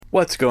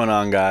What's going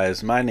on,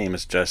 guys? My name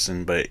is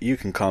Justin, but you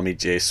can call me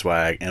J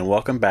Swag, and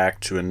welcome back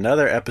to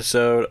another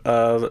episode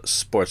of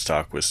Sports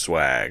Talk with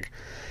Swag.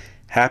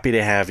 Happy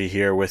to have you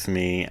here with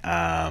me.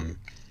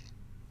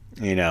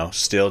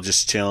 Still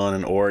just chilling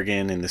in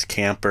Oregon in this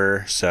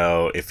camper.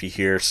 So if you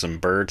hear some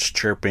birds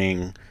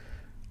chirping,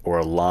 or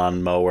a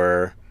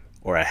lawnmower,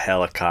 or a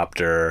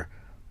helicopter,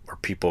 or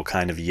people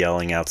kind of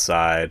yelling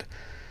outside,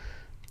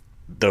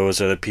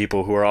 those are the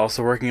people who are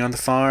also working on the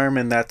farm,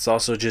 and that's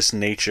also just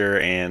nature,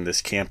 and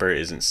this camper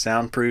isn't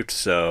soundproofed,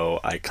 so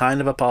I kind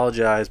of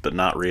apologize, but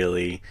not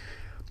really,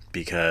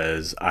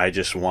 because I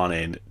just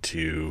wanted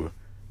to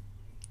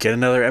get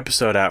another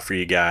episode out for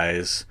you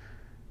guys,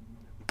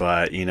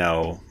 but,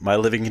 my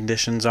living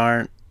conditions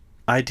aren't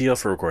ideal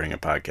for recording a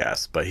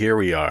podcast, but here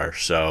we are,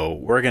 so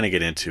we're going to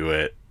get into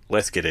it.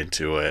 Let's get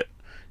into it.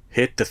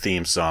 Hit the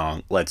theme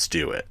song. Let's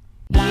do it.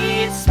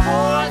 It's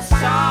Sports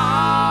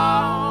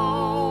Talk.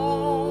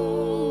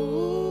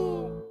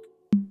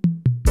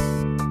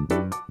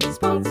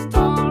 Sports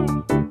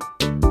Talk.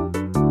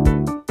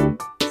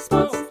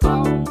 Sports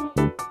Talk.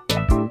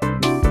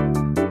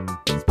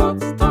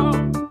 Sports Talk.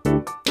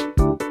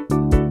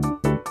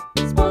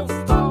 Sports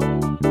Talk.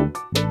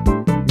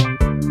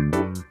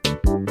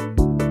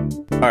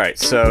 Alright,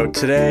 so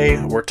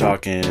today we're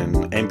talking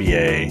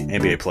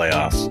NBA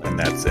playoffs, and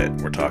that's it.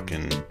 We're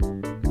talking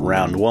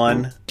round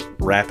one,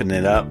 wrapping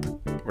it up.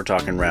 We're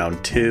talking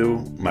round two,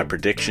 my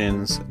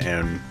predictions,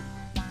 and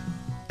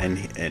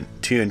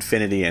to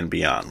infinity and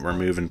beyond. We're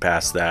moving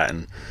past that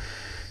and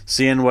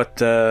seeing what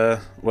the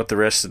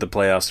rest of the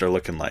playoffs are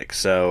looking like.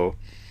 So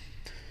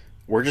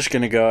we're just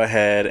gonna go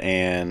ahead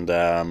and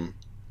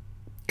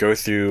go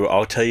through.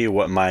 I'll tell you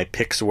what my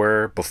picks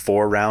were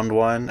before round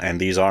one, and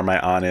these are my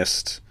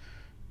honest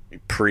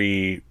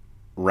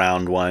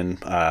pre-round one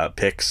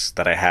picks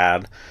that I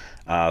had.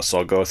 So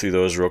I'll go through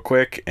those real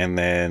quick, and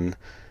then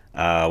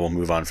we'll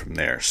move on from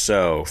there.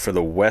 So for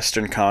the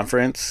Western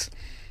Conference,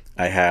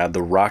 I had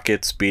the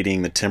Rockets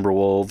beating the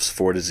Timberwolves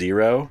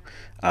 4-0.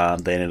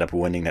 They ended up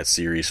winning that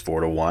series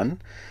 4-1.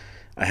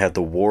 I had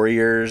the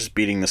Warriors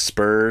beating the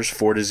Spurs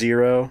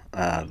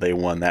 4-0. They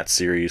won that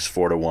series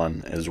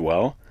 4-1 as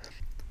well.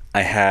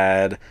 I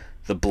had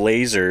the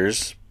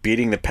Blazers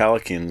beating the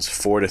Pelicans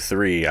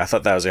 4-3. I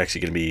thought that was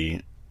actually going to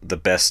be the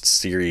best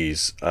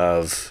series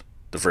of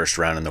the first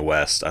round in the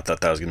West. I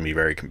thought that was going to be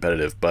very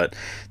competitive, but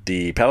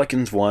the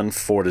Pelicans won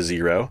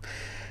 4-0.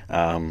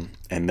 And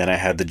then I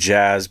had the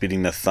Jazz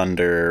beating the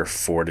Thunder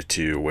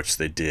 4-2, which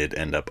they did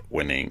end up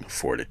winning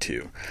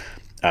 4-2.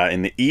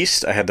 In the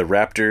East, I had the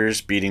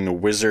Raptors beating the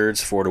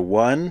Wizards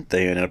 4-1.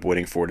 They ended up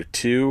winning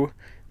 4-2.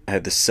 I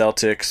had the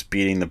Celtics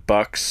beating the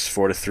Bucks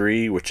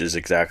 4-3, which is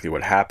exactly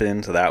what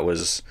happened. So that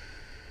was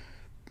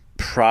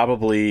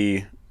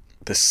probably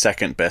the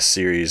second best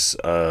series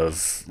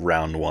of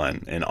round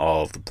one in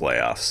all of the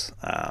playoffs.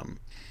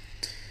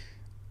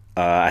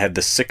 I had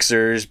the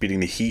Sixers beating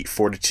the Heat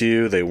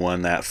 4-2. They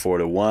won that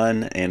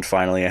 4-1. And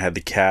finally, I had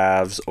the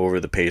Cavs over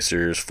the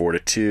Pacers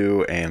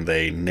 4-2, and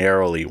they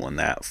narrowly won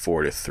that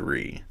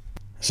 4-3.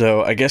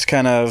 So I guess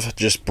kind of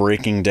just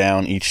breaking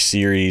down each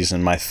series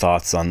and my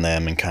thoughts on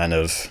them and kind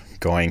of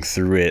going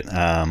through it.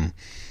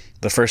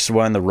 The first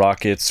one, the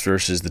Rockets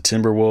versus the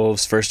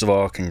Timberwolves. First of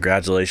all,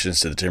 congratulations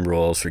to the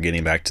Timberwolves for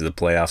getting back to the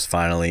playoffs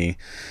finally.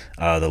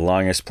 The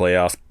longest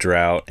playoff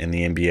drought in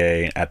the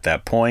NBA at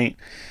that point.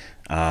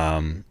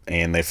 And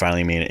they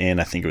finally made it in.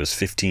 I think it was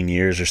 15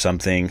 years or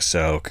something.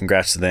 So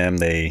congrats to them.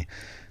 They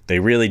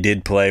really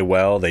did play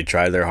well. They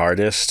tried their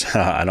hardest.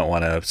 I don't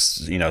want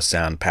to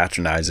sound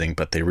patronizing,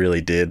 but they really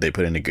did. They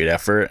put in a good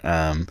effort.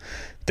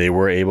 They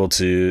were able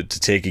to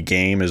take a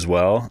game as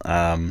well.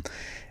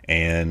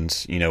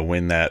 And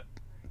win that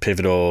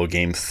pivotal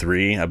game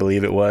 3, I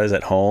believe it was,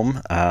 at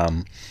home.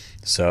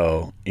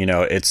 So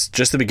it's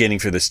just the beginning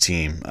for this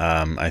team.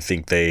 I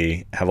think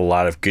they have a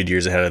lot of good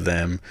years ahead of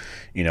them.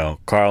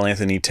 Karl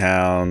Anthony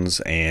Towns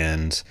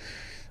and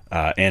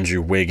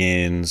Andrew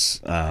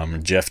Wiggins,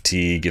 Jeff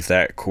Teague. If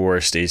that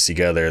core stays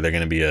together, they're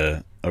going to be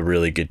a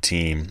really good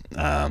team.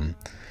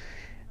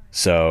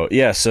 So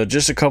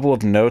just a couple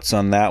of notes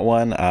on that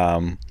one.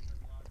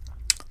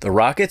 The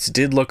Rockets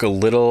did look a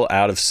little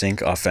out of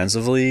sync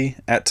offensively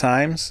at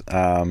times,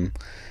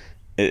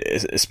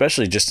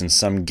 especially just in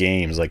some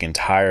games, like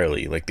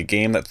entirely. Like the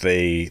game that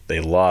they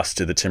lost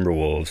to the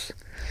Timberwolves,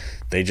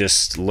 they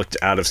just looked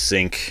out of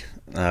sync,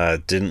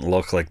 didn't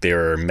look like they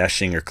were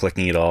meshing or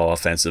clicking at all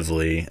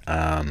offensively,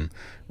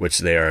 which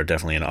they are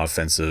definitely an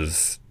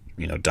offensive,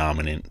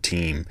 dominant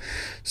team.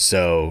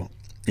 So,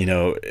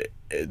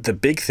 the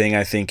big thing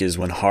I think is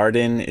when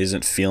Harden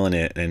isn't feeling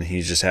it and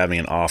he's just having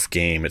an off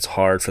game, it's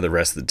hard for the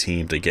rest of the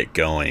team to get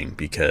going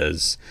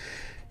because,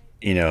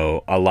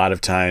 a lot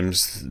of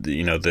times,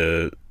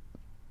 the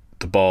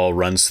ball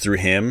runs through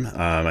him.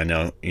 I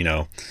know,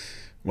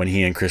 when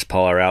he and Chris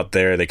Paul are out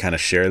there, they kind of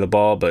share the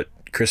ball, but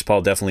Chris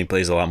Paul definitely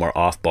plays a lot more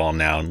off ball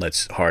now and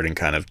lets Harden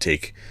kind of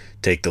take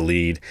the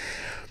lead.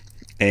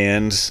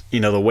 And,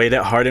 the way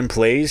that Harden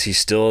plays, he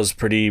still is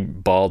pretty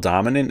ball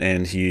dominant,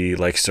 and he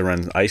likes to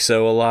run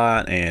ISO a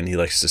lot, and he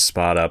likes to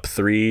spot up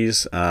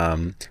threes.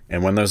 And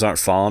when those aren't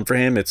falling for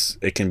him,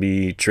 it can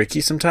be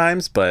tricky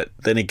sometimes. But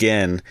then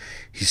again,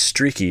 he's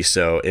streaky,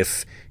 so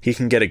if he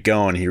can get it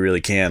going, he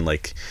really can.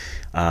 Like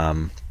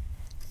in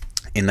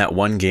that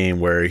one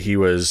game where he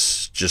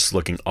was just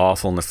looking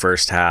awful in the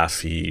first half,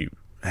 he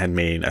had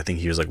made, I think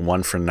he was like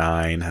 1 for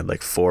 9, had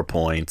like 4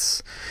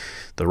 points.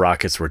 The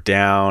Rockets were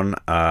down,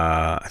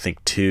 I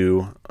think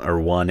 2 or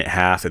 1 at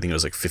half. I think it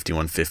was like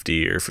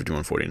 51-50 or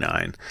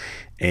 51-49.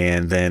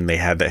 And then they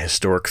had that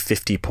historic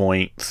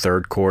 50-point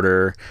third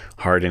quarter.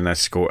 Harden, I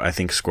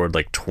think, scored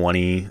like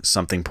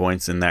 20-something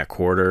points in that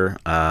quarter,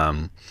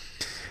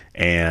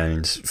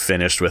 and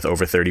finished with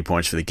over 30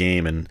 points for the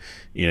game. And,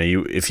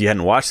 if you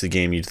hadn't watched the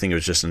game, you'd think it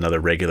was just another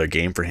regular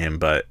game for him.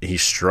 But he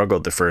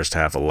struggled the first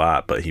half a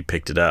lot, but he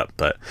picked it up.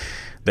 But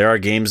there are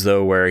games,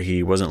 though, where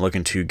he wasn't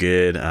looking too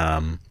good.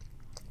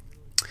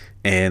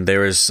 And there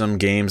was some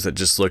games that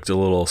just looked a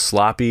little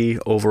sloppy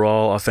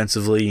overall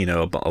offensively,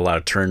 a lot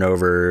of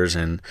turnovers,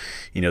 and,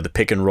 the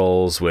pick and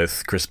rolls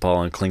with Chris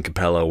Paul and Clint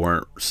Capella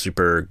weren't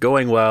super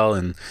going well,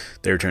 and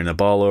they were turning the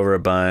ball over a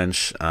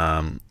bunch.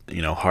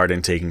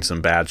 Harden taking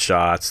some bad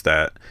shots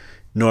that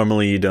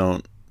normally you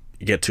don't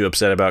get too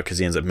upset about because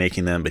he ends up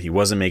making them, but he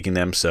wasn't making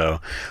them. So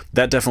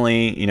that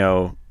definitely,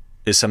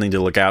 is something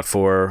to look out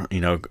for,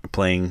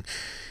 playing,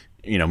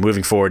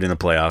 moving forward in the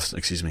playoffs,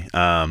 excuse me.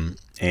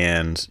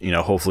 And,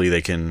 hopefully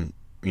they can,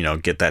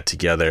 get that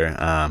together.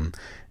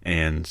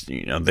 And,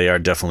 they are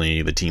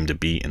definitely the team to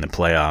beat in the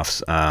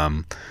playoffs.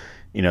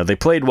 They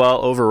played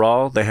well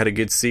overall. They had a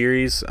good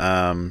series.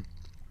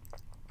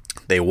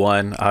 They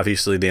won.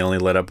 Obviously, they only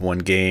let up one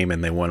game,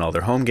 and they won all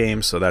their home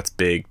games, so that's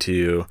big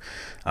too.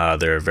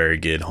 They're a very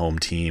good home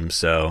team.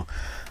 So,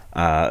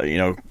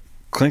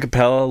 Clint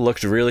Capella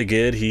looked really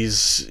good. He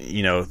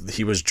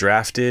was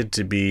drafted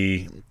to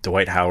be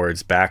Dwight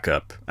Howard's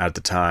backup at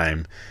the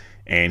time,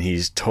 and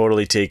he's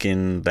totally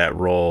taken that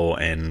role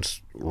and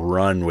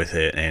run with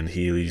it. And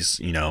he's,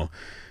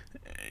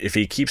 if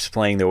he keeps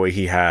playing the way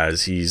he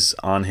has, he's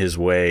on his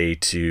way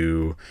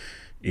to,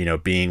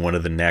 being one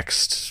of the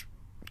next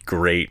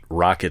great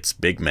Rockets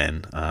big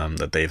men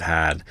that they've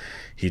had.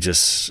 He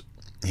looks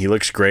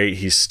great.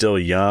 He's still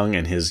young,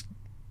 and his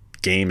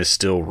game is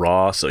still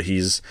raw, so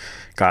he's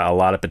got a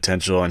lot of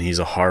potential, and he's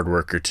a hard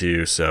worker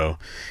too, so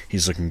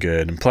he's looking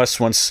good. And plus,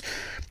 once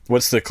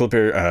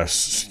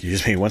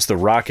the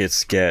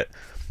Rockets get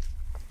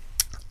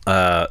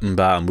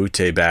Mba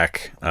Mute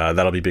back,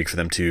 that'll be big for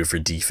them too, for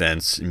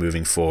defense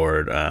moving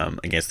forward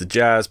against the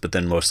Jazz, but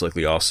then most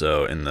likely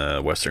also in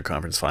the Western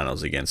Conference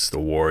Finals against the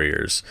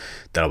Warriors.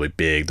 That'll be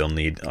big. They'll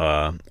need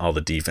all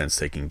the defense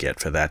they can get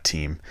for that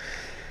team.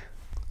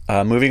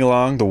 Moving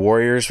along, the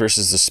Warriors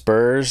versus the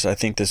Spurs. I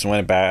think this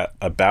went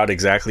about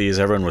exactly as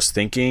everyone was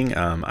thinking.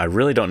 I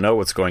really don't know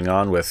what's going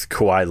on with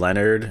Kawhi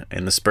Leonard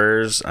and the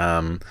Spurs.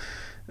 I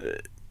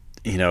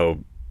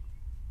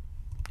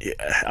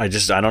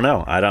don't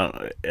know.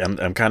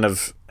 I'm kind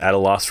of at a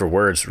loss for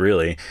words,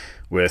 really,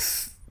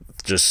 with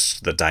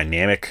just the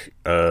dynamic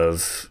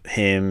of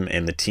him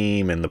and the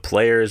team and the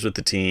players with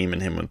the team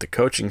and him with the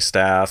coaching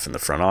staff and the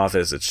front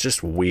office. It's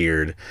just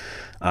weird.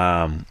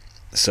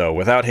 So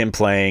without him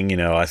playing,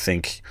 I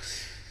think,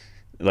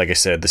 like I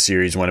said, the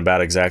series went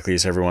about exactly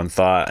as everyone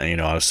thought.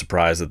 And, I was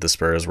surprised that the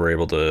Spurs were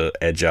able to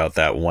edge out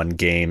that one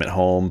game at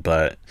home,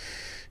 but,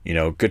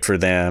 good for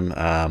them.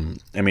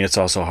 It's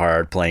also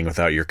hard playing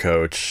without your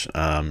coach.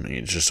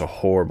 It's just a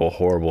horrible,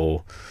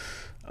 horrible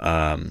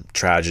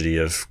tragedy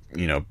of,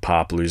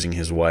 Pop losing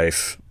his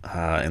wife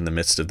in the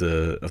midst of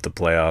the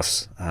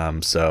playoffs.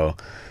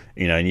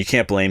 And you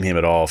can't blame him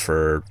at all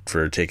for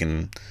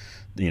taking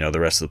the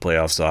rest of the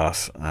playoffs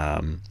off.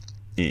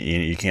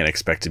 You can't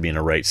expect to be in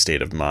a right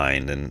state of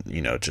mind, and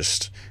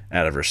just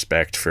out of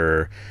respect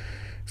for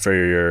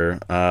your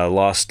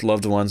lost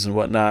loved ones and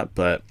whatnot.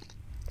 But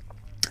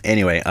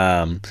anyway,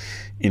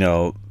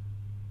 the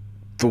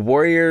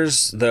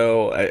Warriors,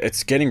 though,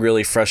 it's getting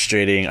really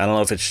frustrating. I don't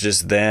know if it's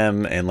just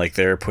them and like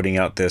they're putting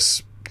out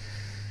this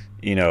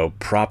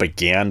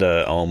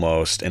propaganda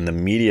almost, and the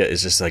media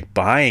is just like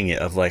buying it,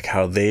 of like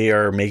how they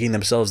are making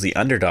themselves the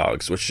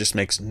underdogs, which just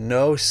makes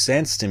no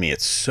sense to me.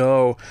 It's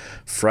so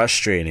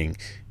frustrating.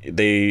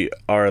 They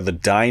are the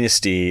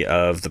dynasty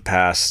of the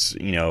past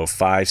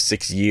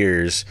 5-6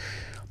 years.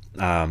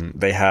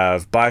 They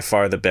have by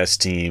far the best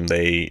team.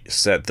 They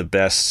set the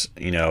best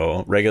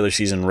regular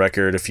season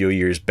record a few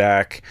years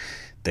back.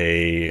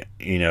 They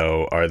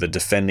are the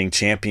defending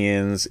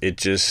champions.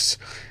 It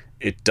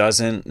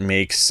doesn't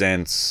make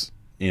sense,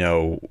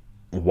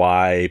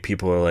 why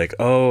people are like,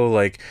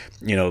 they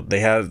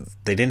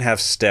didn't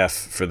have Steph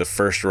for the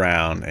first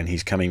round, and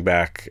he's coming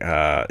back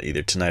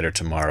either tonight or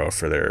tomorrow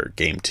for their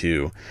game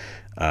 2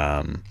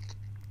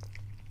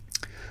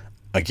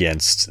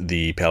 against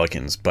the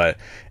Pelicans. But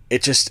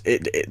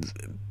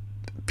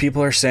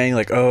people are saying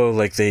like, oh,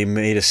 like they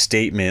made a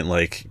statement,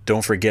 like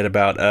don't forget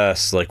about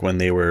us, like when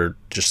they were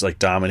just like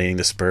dominating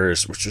the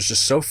Spurs, which was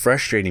just so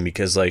frustrating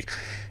because like,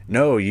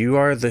 no, you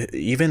are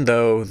even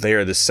though they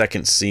are the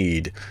second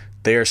seed,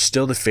 they are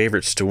still the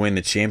favorites to win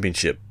the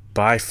championship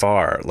by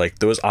far. Like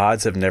those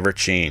odds have never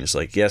changed.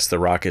 Like, yes, the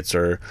Rockets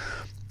are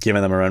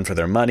giving them a run for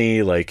their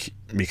money, like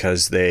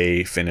because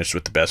they finished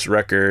with the best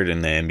record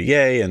in the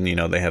NBA and, you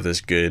know, they have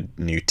this good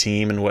new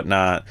team and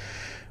whatnot.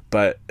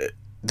 But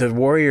the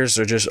Warriors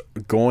are just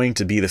going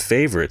to be the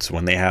favorites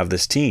when they have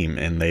this team,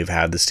 and they've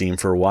had this team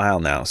for a while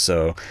now.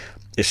 So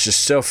it's just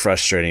so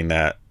frustrating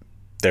that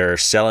they're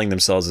selling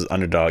themselves as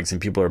underdogs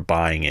and people are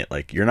buying it.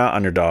 Like, you're not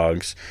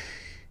underdogs.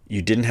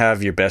 You didn't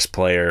have your best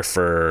player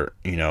for,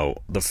 you know,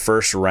 the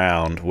first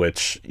round,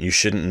 which you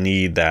shouldn't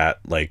need that,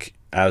 like,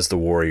 as the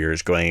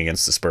Warriors going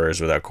against the Spurs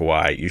without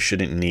Kawhi. You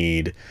shouldn't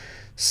need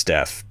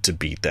Steph to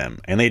beat them.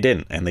 And they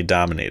didn't, and they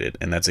dominated.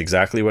 And that's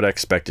exactly what I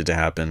expected to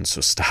happen.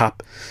 So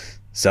stop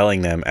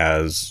selling them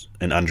as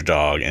an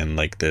underdog and,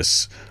 like,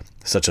 this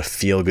such a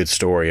feel-good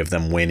story of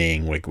them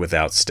winning, like,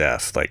 without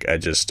Steph. Like,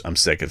 I'm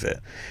sick of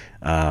it.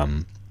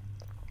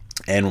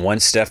 And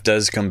once Steph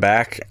does come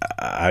back,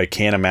 I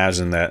can't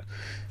imagine that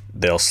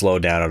they'll slow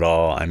down at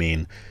all. I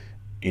mean,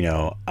 you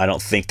know, I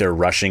don't think they're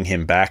rushing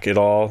him back at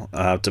all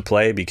to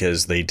play,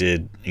 because they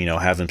did, you know,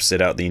 have him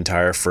sit out the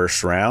entire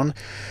first round.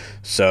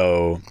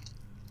 So,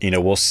 you know,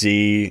 we'll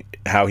see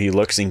how he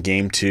looks in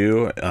game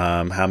 2,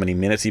 how many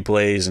minutes he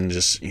plays, and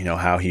just, you know,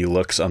 how he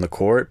looks on the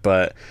court.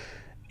 But,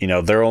 you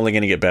know, they're only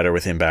going to get better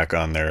with him back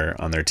on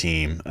their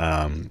team.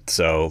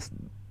 So,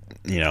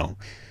 you know,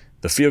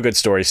 the feel-good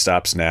story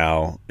stops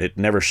now. It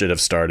never should have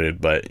started,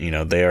 but, you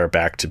know, they are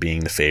back to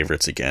being the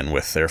favorites again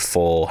with their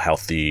full,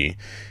 healthy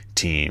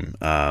team.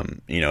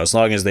 You know, as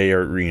long as they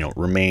are, you know,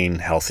 remain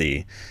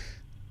healthy,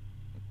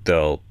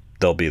 they'll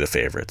be the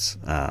favorites.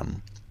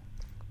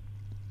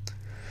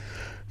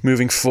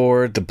 Moving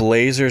forward, the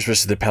Blazers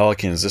versus the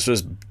Pelicans. This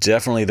was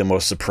definitely the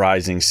most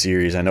surprising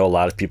series. I know a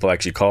lot of people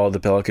actually called the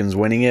Pelicans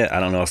winning it. I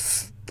don't know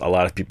if a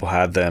lot of people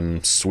had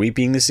them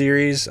sweeping the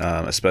series,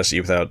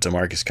 especially without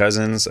DeMarcus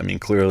Cousins. I mean,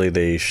 clearly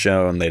they've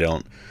shown they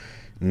don't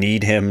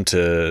need him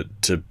to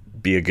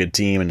be a good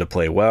team and to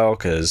play well,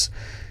 because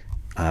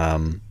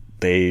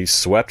they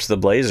swept the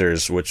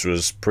Blazers, which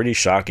was pretty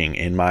shocking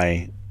in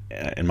my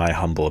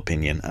humble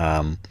opinion.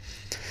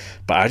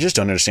 But I just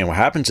don't understand what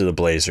happened to the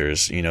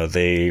Blazers. You know,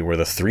 they were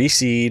the 3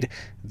 seed.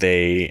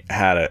 They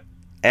had an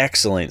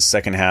excellent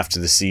second half to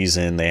the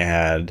season. They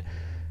had,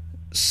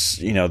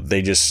 you know,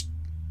 they just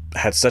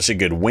had such a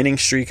good winning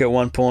streak at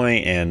one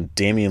point, and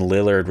Damian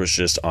Lillard was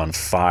just on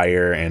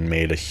fire and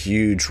made a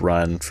huge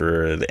run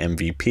for the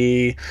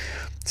MVP.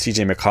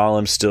 CJ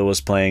McCollum still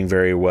was playing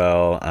very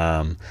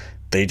well.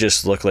 They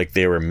just looked like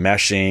they were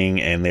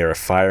meshing and they were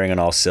firing on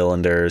all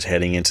cylinders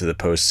heading into the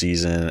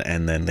postseason,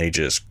 and then they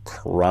just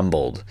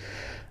crumbled.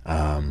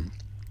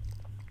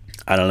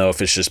 I don't know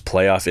if it's just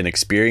playoff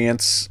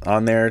inexperience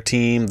on their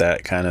team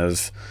that kind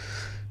of,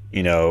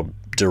 you know,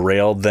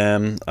 derailed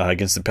them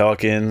against the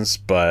Pelicans,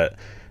 but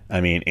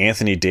I mean,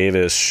 Anthony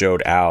Davis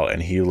showed out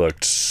and he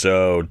looked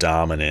so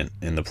dominant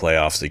in the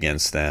playoffs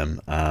against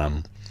them.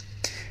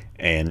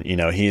 And, you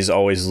know, he's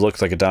always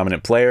looked like a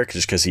dominant player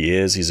just because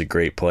he's a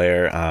great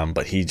player.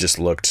 But he just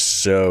looked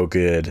so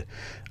good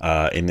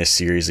in this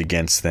series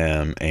against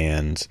them.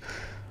 And,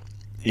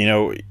 you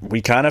know,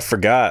 we kind of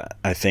forgot,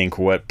 I think,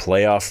 what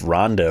playoff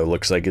Rondo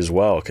looks like as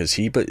well, because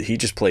he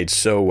just played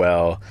so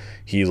well.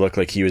 He looked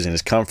like he was in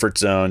his comfort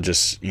zone,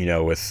 just, you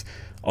know, with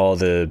all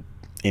the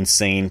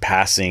insane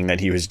passing that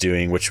he was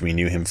doing, which we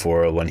knew him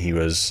for when he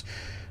was,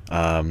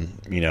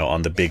 you know,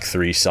 on the Big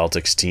Three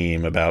Celtics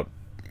team about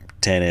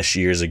 10-ish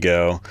years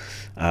ago,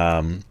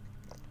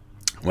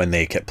 when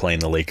they kept playing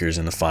the Lakers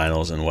in the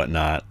finals and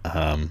whatnot.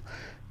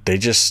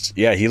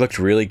 He looked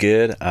really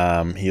good.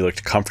 He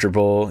looked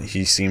comfortable.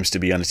 He seems to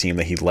be on a team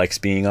that he likes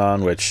being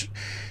on, which,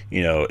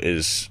 you know,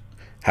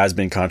 has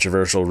been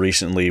controversial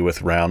recently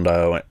with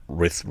Rondo,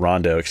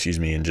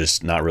 and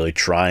just not really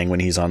trying when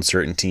he's on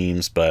certain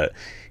teams. But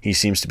he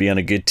seems to be on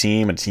a good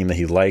team, a team that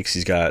he likes.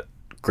 He's got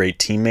great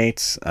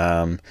teammates,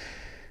 and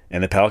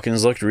the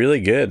Pelicans looked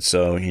really good.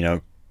 So, you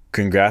know,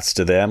 congrats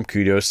to them.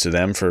 Kudos to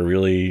them for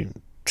really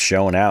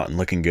showing out and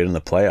looking good in the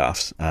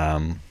playoffs.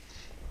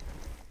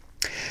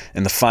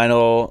 In the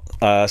final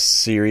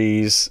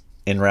series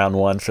in round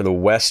 1 for the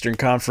Western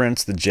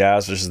Conference, the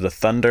Jazz versus the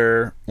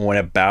Thunder went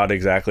about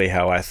exactly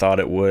how I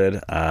thought it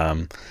would.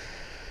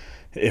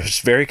 It was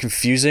very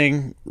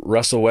confusing.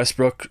 Russell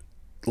Westbrook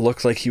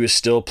looked like he was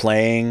still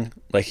playing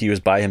like he was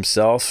by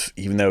himself,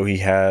 even though he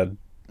had,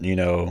 you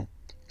know,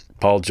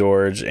 Paul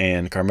George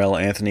and Carmelo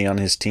Anthony on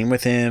his team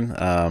with him.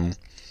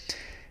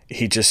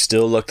 He just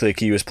still looked like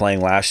he was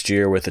playing last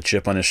year with a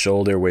chip on his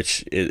shoulder,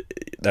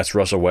 that's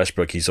Russell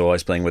Westbrook. He's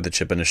always playing with a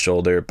chip on his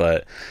shoulder,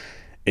 but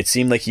it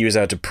seemed like he was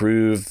out to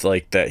prove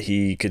like that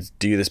he could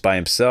do this by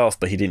himself,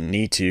 but he didn't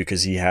need to,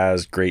 because he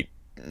has great,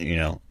 you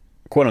know,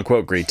 quote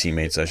unquote great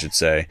teammates, I should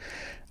say.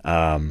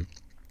 But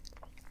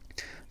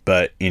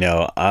But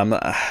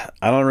I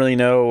don't really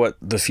know what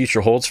the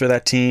future holds for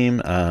that team.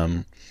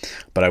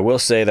 But I will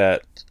say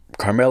that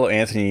Carmelo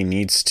Anthony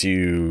needs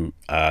to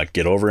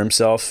get over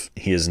himself.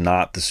 He is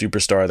not the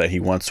superstar that he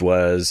once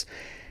was,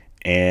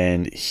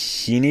 and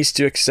he needs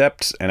to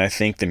accept. And I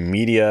think the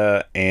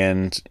media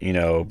and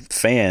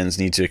fans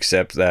need to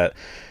accept that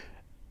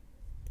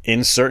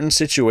in certain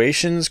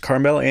situations,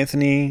 Carmelo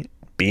Anthony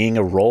being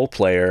a role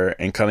player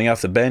and coming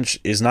off the bench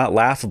is not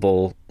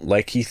laughable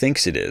like he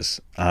thinks it is.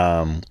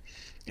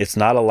 It's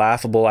not a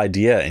laughable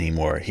idea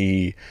anymore.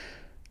 He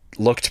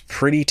looked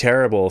pretty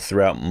terrible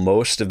throughout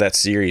most of that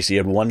series. He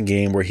had one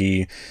game where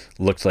he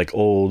looked like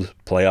old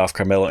playoff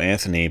Carmelo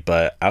Anthony,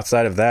 but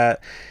outside of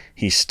that,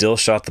 he still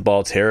shot the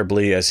ball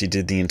terribly as he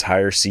did the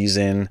entire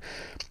season.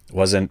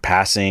 Wasn't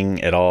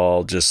passing at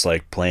all, just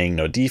like playing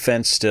no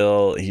defense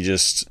still. He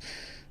just,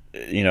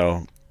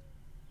 I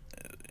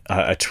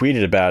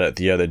tweeted about it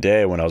the other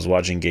day when I was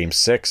watching Game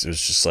 6. It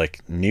was just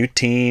like new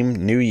team,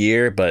 new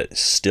year, but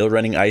still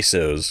running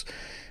ISOs,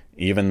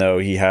 even though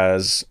he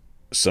has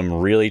some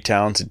really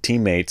talented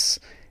teammates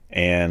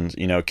and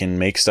can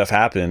make stuff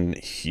happen.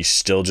 He's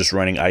still just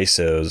running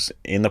ISOs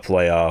in the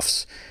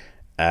playoffs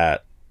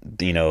at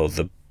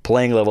the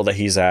playing level that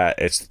he's at.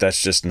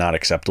 That's just not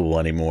acceptable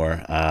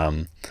anymore.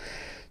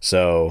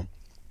 So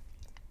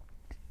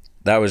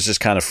that was just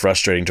kind of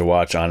frustrating to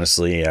watch,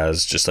 honestly,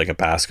 as just like a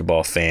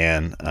basketball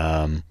fan.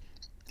 And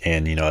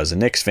as a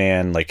Knicks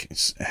fan, like,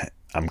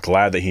 I'm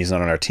glad that he's not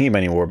on our team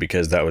anymore,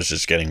 because that was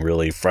just getting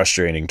really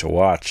frustrating to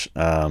watch.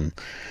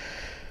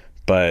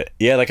 But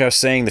yeah, like I was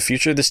saying, the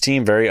future of this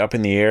team very up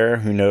in the air.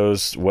 Who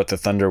knows what the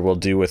Thunder will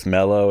do with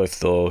Melo, if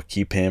they'll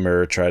keep him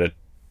or try to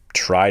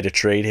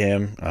trade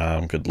him.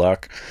 Good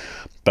luck.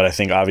 But I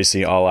think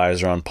obviously all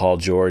eyes are on Paul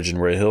George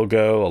and where he'll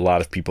go. A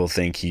lot of people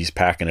think he's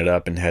packing it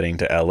up and heading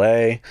to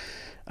LA.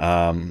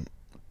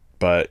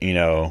 But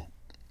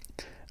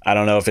I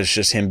don't know if it's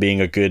just him being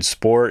a good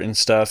sport and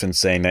stuff and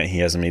saying that he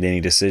hasn't made any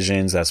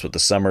decisions. That's what the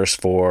summer's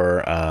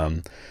for.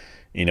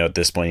 At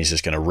this point, he's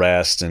just going to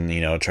rest and,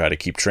 try to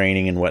keep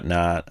training and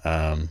whatnot.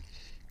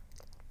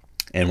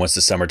 And once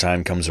the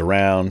summertime comes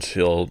around,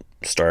 he'll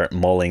start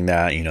mulling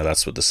that.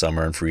 That's what the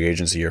summer and free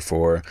agency are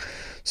for.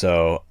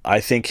 So I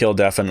think he'll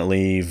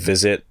definitely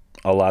visit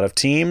a lot of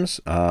teams.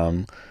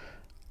 I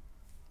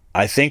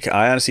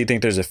honestly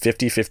think there's a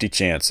 50-50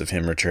 chance of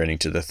him returning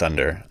to the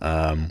Thunder.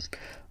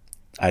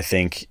 I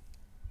think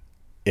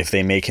if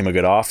they make him a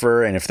good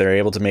offer, and if they're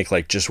able to make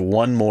like just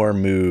one more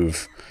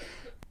move,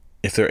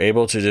 if they're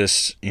able to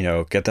just,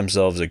 get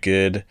themselves a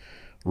good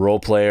role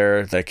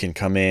player that can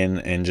come in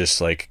and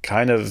just like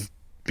kind of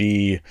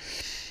be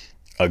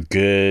a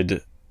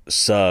good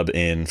sub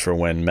in for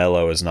when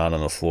Melo is not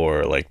on the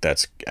floor, like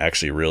that's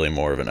actually really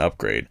more of an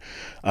upgrade.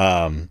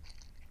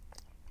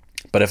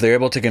 But if they're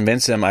able to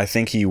convince him, I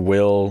think he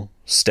will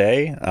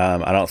stay.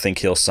 I don't think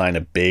he'll sign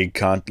a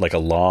big a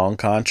long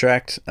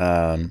contract.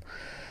 But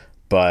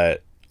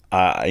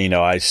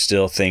I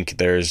still think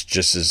there's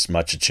just as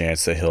much a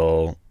chance that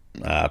he'll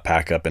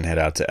pack up and head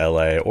out to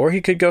LA, or he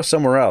could go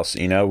somewhere else.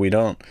 We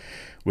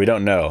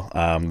don't know.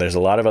 There's a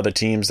lot of other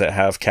teams that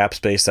have cap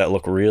space that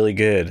look really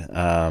good.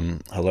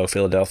 Hello,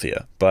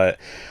 Philadelphia. But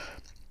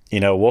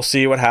we'll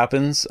see what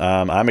happens.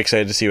 I'm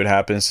excited to see what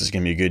happens. This is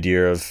going to be a good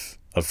year of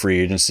free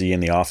agency in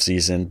the off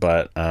season.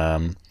 But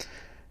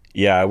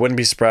yeah, I wouldn't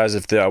be surprised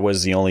if that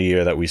was the only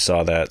year that we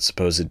saw that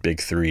supposed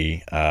big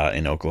three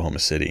in Oklahoma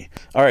City.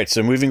 All right,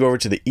 so moving over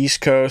to the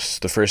East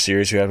Coast, the first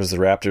series we had was the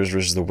Raptors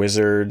versus the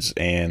Wizards,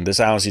 and this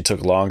honestly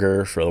took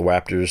longer for the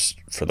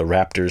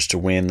Raptors to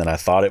win than I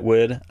thought it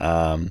would.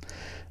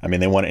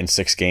 They won it in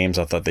 6 games.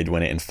 I thought they'd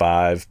win it in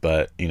 5,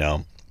 but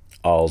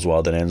all's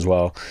well that ends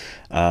well.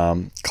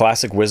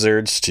 Classic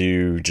Wizards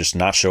to just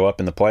not show up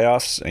in the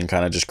playoffs and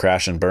kind of just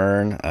crash and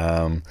burn.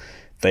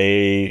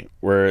 They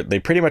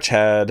pretty much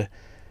had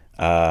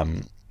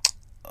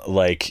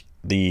like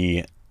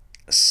the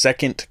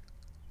second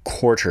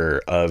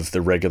quarter of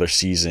the regular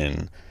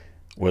season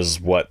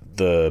was what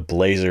the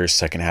Blazers'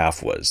 second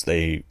half was.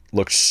 They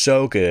looked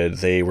so good.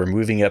 They were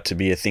moving up to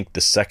be, I think, the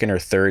 2nd or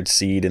 3rd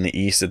seed in the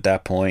East at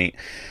that point.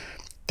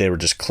 They were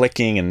just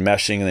clicking and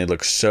meshing, and they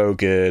looked so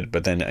good.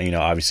 But then,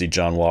 obviously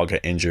John Wall got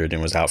injured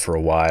and was out for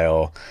a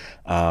while.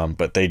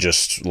 But they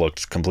just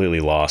looked completely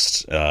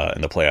lost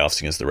in the playoffs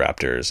against the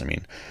Raptors.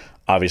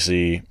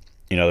 Obviously,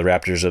 the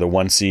Raptors are the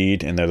 1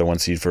 seed, and they're the 1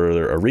 seed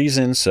for a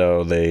reason.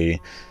 So they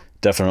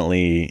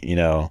definitely,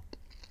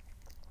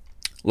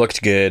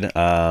 looked good.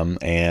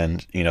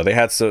 And they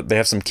have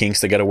some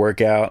kinks they got to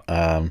work out.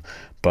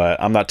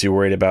 But I'm not too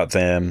worried about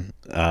them.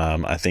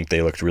 I think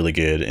they looked really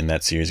good in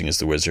that series against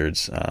the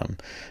Wizards.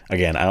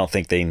 Again, I don't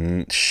think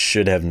they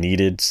should have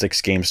needed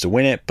 6 games to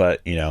win it,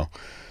 but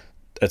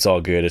it's all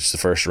good. It's the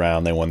first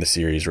round. They won the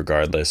series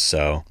regardless,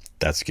 so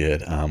that's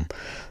good.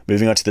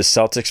 Moving on to the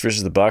Celtics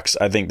versus the Bucks,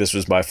 I think this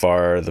was by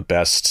far the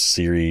best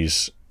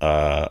series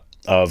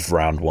of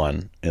round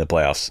 1 in the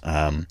playoffs.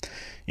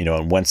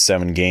 It went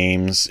 7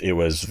 games. It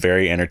was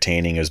very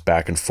entertaining. It was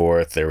back and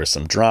forth. There was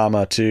some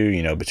drama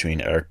too,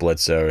 between Eric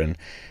Bledsoe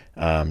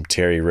and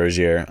Terry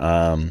Rozier.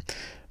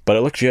 But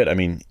it looked good. I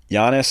mean,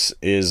 Giannis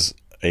is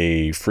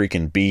a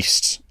freaking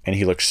beast, and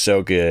he looks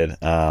so good.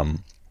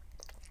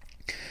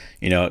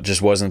 It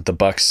just wasn't the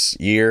Bucks'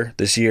 year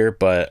this year,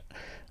 but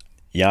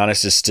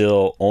Giannis is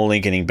still only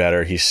getting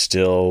better. He's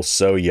still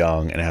so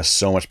young and has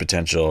so much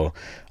potential.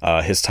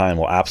 His time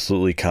will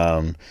absolutely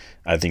come.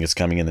 I think it's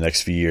coming in the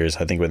next few years.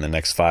 I think within the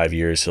next 5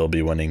 years, he'll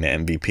be winning the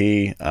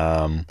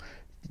MVP.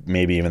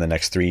 Maybe even the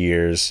next 3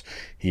 years.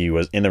 He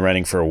was in the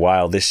running for a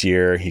while this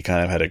year. He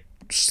kind of had a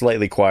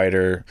slightly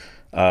quieter,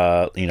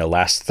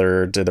 last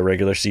third to the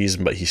regular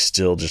season, but he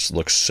still just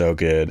looks so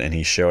good. And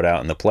he showed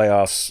out in the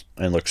playoffs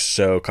and looks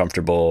so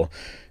comfortable,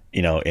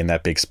 in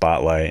that big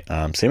spotlight.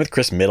 Same with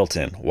Chris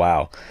Middleton.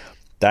 Wow.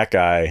 That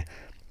guy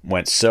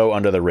went so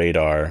under the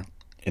radar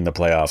in the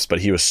playoffs,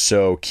 but he was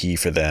so key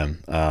for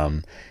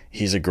them.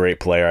 He's a great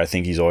player. I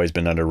think he's always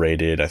been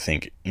underrated. I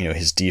think,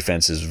 his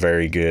defense is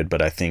very good, but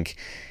I think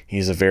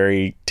he's a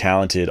very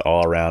talented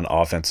all-around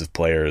offensive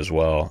player as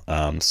well.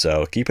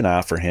 So keep an eye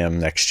out for him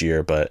next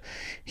year, but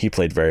he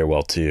played very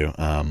well too.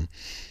 And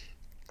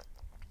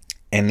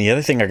the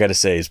other thing I got to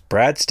say is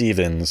Brad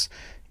Stevens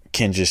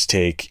can just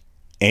take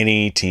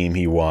any team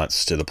he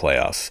wants to the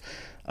playoffs.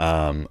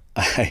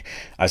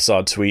 I saw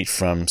a tweet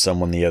from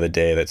someone the other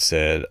day that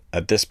said,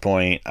 at this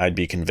point, I'd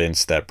be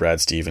convinced that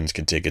Brad Stevens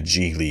could take a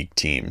G League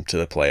team to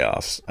the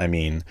playoffs. I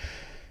mean,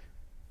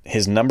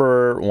 his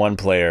number one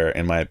player,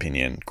 in my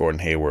opinion, Gordon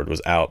Hayward,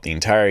 was out the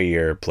entire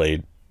year,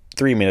 played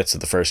 3 minutes of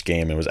the first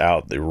game, and was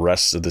out the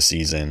rest of the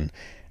season,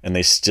 and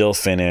they still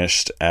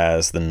finished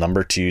as the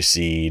number 2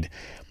 seed.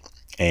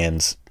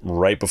 And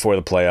right before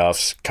the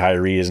playoffs,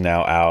 Kyrie is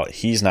now out.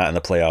 He's not in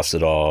the playoffs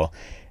at all.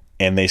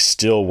 And they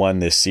still won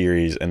this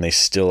series, and they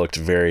still looked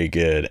very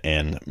good.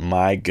 And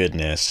my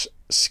goodness,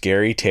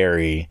 Scary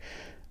Terry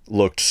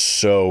looked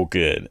so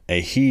good.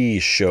 He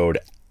showed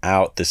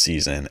out the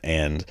season.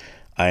 And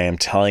I am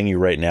telling you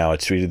right now, I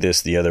tweeted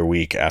this the other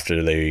week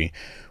after they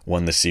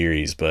won the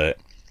series, but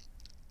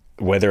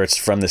whether it's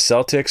from the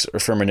Celtics or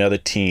from another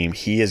team,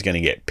 he is going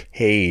to get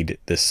paid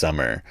this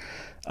summer.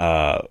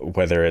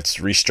 Whether it's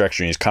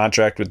restructuring his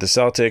contract with the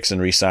Celtics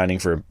and re-signing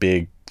for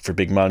big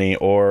money,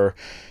 or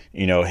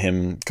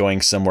him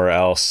going somewhere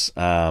else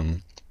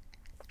whenever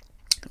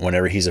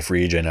he's a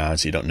free agent. I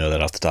honestly don't know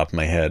that off the top of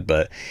my head,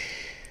 but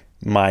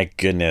my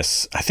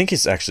goodness, I think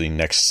it's actually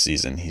next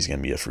season he's going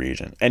to be a free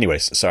agent.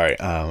 Anyways, sorry.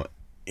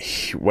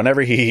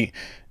 Whenever he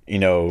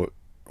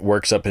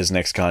works up his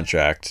next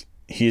contract,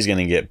 he's going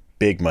to get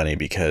big money,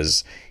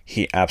 because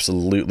he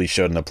absolutely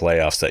showed in the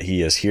playoffs that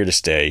he is here to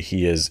stay.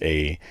 He is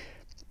a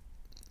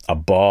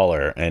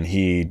baller, and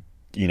he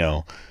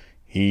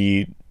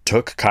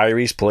took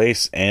Kyrie's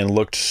place and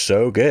looked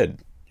so good.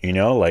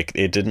 Like,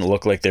 it didn't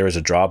look like there was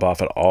a drop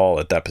off at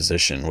all at that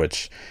position,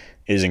 which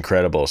is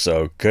incredible.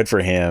 So good for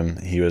him.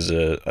 He was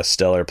a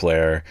stellar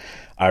player.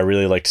 I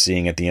really liked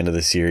seeing at the end of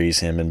the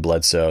series him and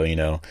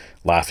Bledsoe,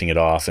 laughing it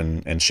off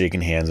and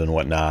shaking hands and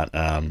whatnot.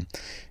 And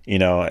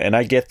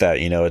I get that,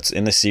 it's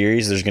in the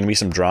series, there's going to be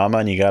some drama,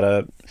 and you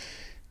gotta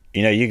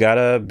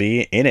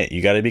be in it.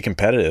 You gotta be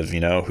competitive.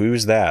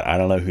 Who's that? I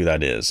don't know who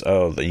that is.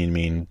 Oh, you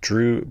mean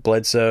Drew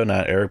Bledsoe,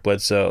 not Eric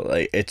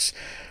Bledsoe?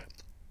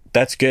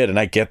 That's good. And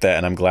I get that.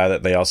 And I'm glad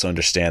that they also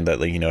understand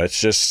that,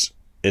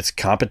 it's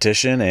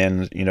competition,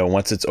 and,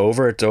 once it's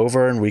over,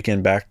 and we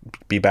can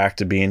be back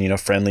to being,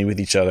 friendly with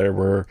each other.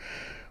 We're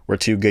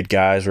two good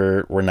guys.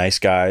 We're nice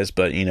guys,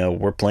 but,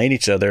 we're playing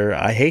each other.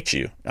 I hate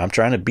you. I'm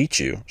trying to beat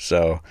you.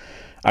 So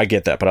I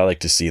get that, but I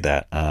like to see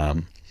that.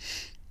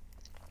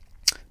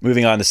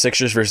 Moving on, the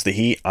Sixers versus the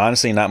Heat.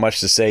 Honestly, not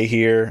much to say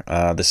here.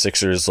 The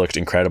Sixers looked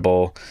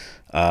incredible.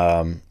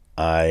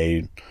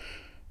 I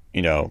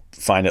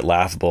find it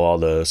laughable, all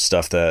the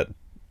stuff that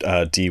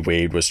D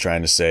Wade was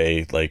trying to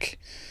say,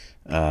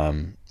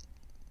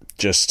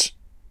 just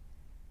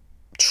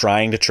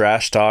trying to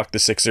trash talk the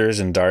Sixers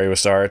and Dario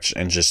Saric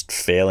and just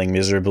failing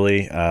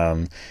miserably.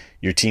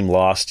 Your team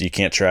lost. You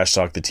can't trash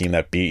talk the team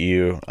that beat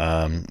you,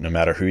 no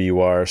matter who you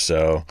are.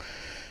 So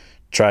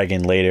try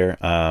again later.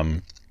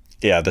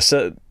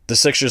 The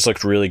Sixers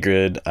looked really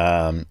good.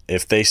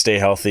 If they stay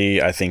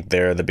healthy, I think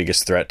they're the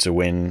biggest threat to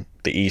win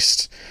the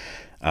East.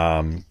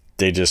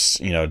 They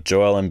just,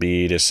 Joel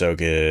Embiid is so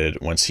good.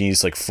 Once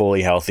he's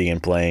fully healthy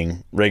and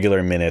playing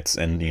regular minutes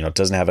and,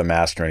 doesn't have a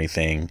mask or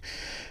anything,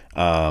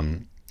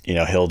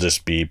 he'll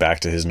just be back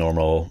to his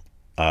normal,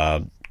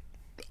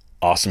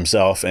 awesome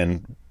self.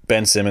 And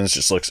Ben Simmons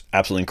just looks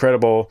absolutely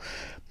incredible.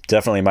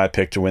 Definitely my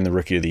pick to win the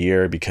Rookie of the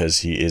Year, because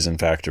he is in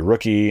fact a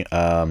rookie.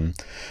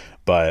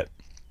 But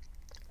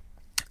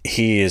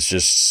he is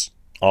just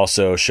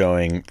also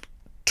showing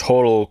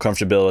total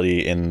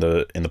comfortability in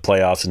the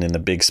playoffs and in the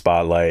big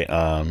spotlight.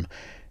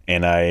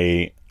 And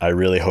I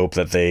really hope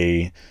that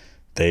they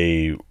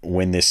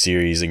win this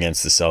series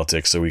against the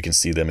Celtics, so we can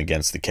see them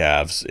against the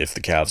Cavs if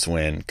the Cavs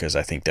win, because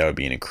I think that would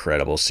be an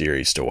incredible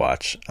series to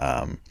watch.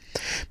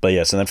 But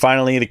yes, and then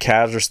finally the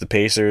Cavs versus the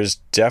Pacers.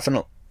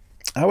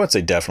 I would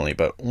say definitely,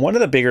 but one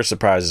of the bigger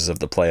surprises of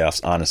the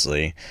playoffs,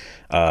 honestly,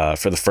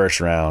 for the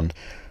first round.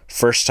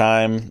 First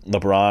time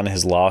LeBron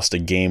has lost a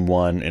game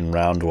one in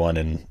round one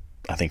in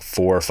I think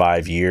 4 or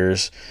 5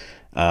 years.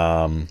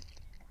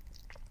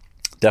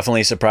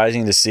 Definitely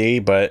surprising to see,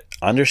 but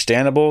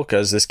understandable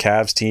because this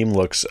Cavs team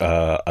looks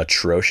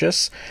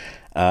atrocious.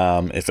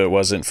 If it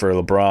wasn't for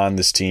LeBron,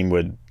 this team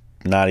would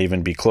not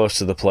even be close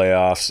to the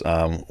playoffs.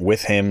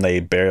 With him, they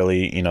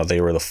barely,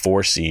 they were the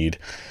 4 seed.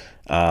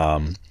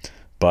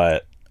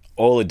 But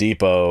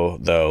Oladipo,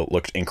 though,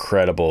 looked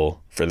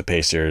incredible for the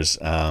Pacers.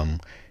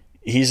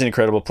 He's an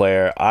incredible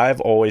player.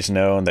 I've always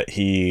known that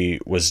he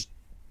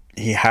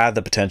had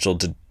the potential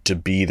to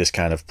be this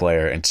kind of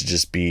player and to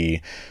just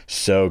be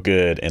so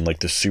good and like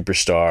the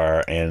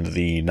superstar and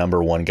the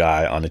number one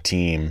guy on a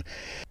team.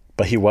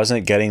 But he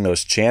wasn't getting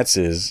those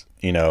chances,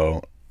 In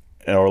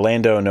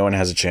Orlando, no one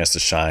has a chance to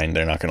shine.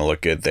 They're not going to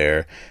look good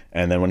there.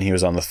 And then when he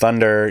was on the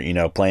Thunder,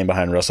 playing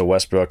behind Russell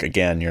Westbrook,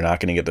 again, you're not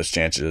going to get those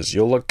chances.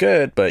 You'll look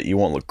good, but you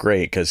won't look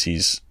great because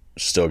he's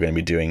still going to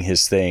be doing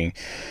his thing.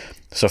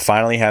 So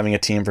finally having a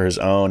team for his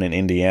own in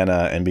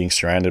Indiana and being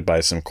surrounded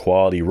by some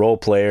quality role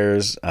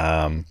players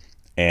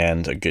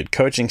and a good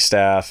coaching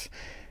staff,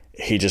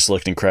 he just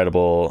looked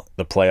incredible.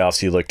 The playoffs,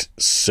 he looked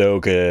so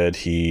good.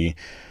 He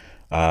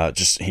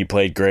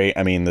played great.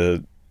 I mean,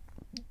 the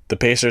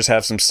Pacers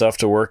have some stuff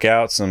to work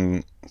out,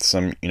 some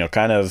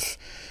kind of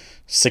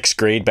 6th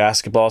grade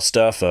basketball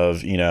stuff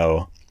of,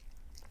 the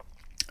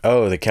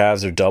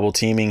Cavs are double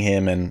teaming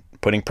him and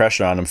putting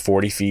pressure on him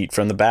 40 feet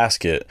from the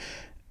basket.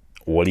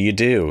 What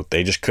do?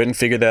 They just couldn't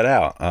figure that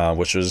out,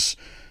 which was,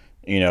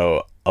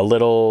 a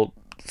little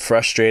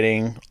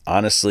frustrating,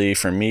 honestly,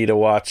 for me to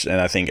watch.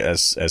 And I think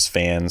as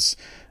fans,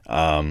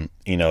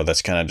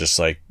 that's kind of just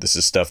like, this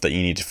is stuff that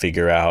you need to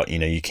figure out.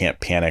 You can't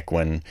panic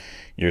when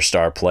your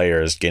star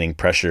player is getting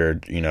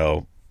pressured,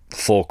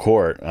 full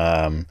court.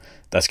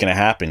 That's going to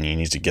happen. You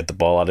need to get the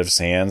ball out of his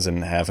hands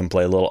and have him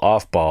play a little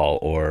off ball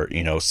or,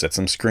 set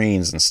some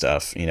screens and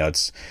stuff.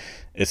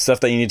 It's stuff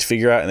that you need to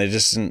figure out, and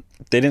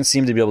they didn't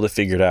seem to be able to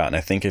figure it out. And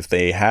I think if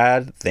they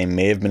had, they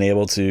may have been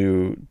able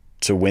to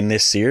win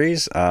this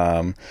series.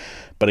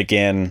 But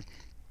again,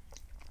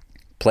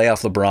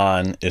 playoff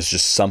LeBron is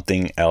just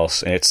something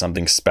else, and it's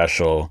something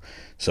special.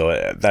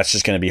 So that's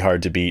just going to be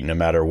hard to beat no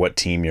matter what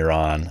team you're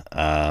on,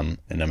 and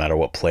no matter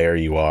what player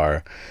you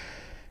are.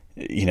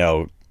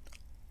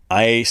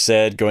 I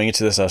said going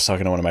into this, I was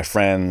talking to one of my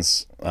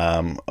friends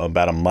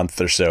about a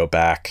month or so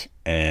back,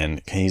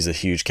 and he's a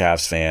huge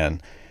Cavs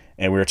fan.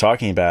 And we were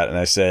talking about it, and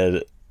I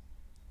said,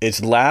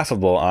 it's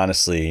laughable,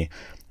 honestly,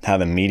 how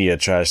the media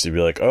tries to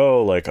be like, I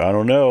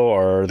don't know,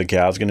 are the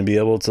Cavs going to be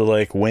able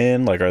to,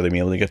 win? Are they going to be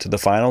able to get to the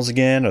finals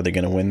again? Are they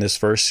going to win this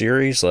first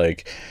series?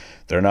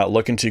 They're not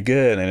looking too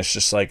good. And it's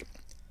just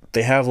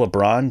they have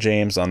LeBron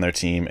James on their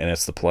team, and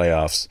it's the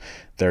playoffs.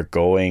 They're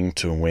going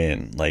to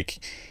win.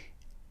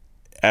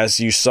 As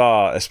you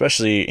saw,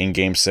 especially in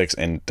Game 6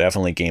 and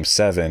definitely Game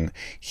 7,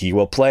 he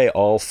will play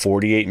all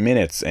 48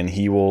 minutes, and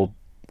he will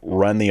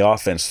run the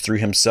offense through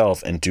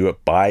himself and do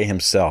it by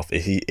himself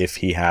if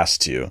he has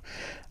to,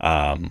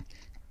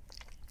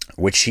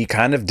 which he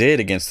kind of did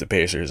against the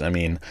Pacers. I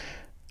mean,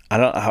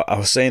 I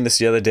was saying this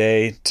the other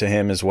day to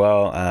him as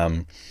well.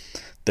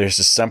 There's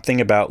just something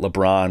about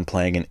LeBron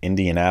playing in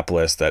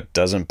Indianapolis that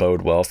doesn't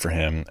bode well for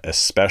him,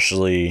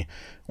 especially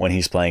when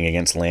he's playing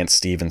against Lance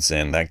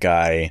Stevenson. That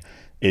guy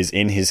is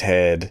in his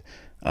head,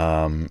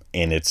 and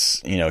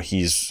it's,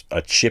 he's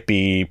a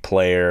chippy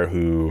player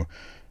who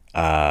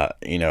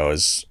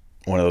is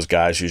one of those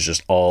guys who's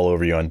just all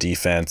over you on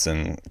defense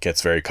and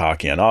gets very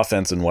cocky on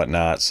offense and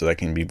whatnot. So that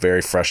can be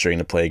very frustrating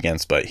to play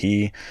against. But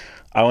I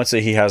won't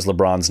say he has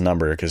LeBron's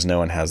number because no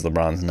one has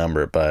LeBron's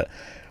number, but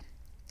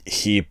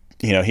he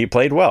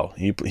played well.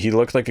 He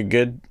looked like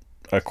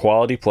a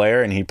quality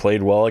player, and he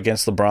played well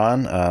against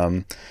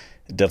LeBron.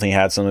 Definitely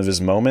had some of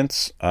his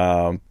moments,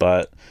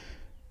 but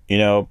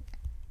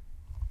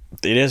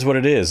it is what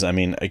it is. I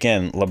mean,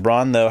 again,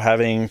 LeBron, though,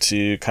 having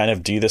to kind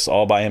of do this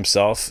all by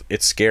himself,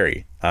 it's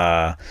scary.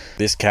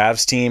 This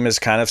Cavs team is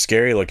kind of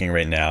scary looking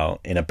right now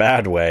in a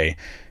bad way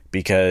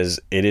because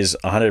it is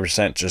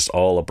 100% just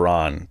all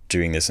LeBron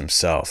doing this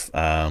himself.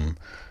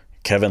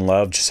 Kevin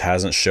Love just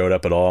hasn't showed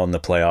up at all in the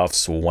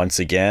playoffs once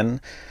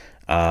again.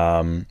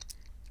 I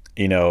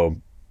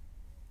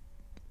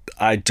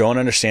don't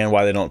understand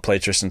why they don't play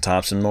Tristan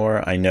Thompson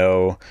more. I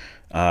know,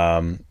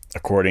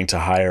 according to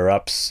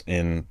higher-ups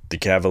in the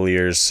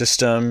Cavaliers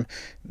system,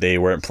 they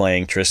weren't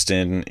playing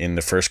Tristan in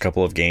the first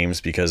couple of games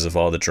because of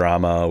all the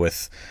drama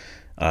with,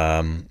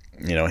 him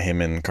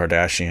and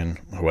Kardashian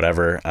or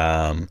whatever,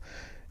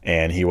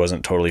 and he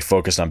wasn't totally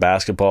focused on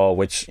basketball,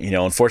 which,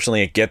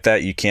 unfortunately, I get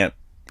that. You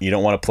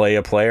don't want to play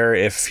a player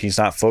if he's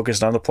not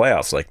focused on the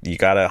playoffs. You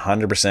got to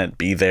 100%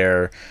 be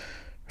there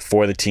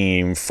for the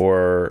team,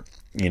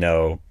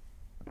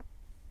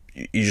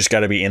 you just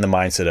got to be in the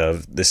mindset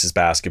of this is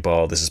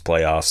basketball, this is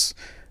playoffs,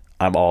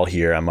 I'm all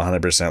here, I'm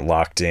 100%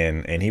 locked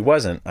in, and he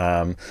wasn't.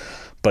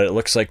 But it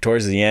looks like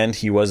towards the end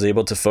he was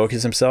able to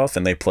focus himself,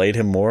 and they played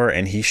him more,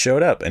 and he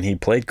showed up, and he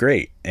played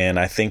great. And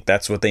I think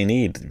that's what they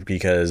need,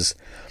 because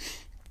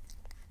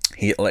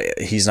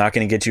he's not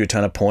going to get you a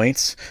ton of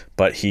points,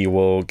 but he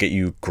will get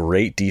you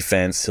great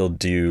defense. He'll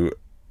do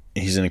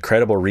he's an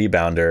incredible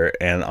rebounder,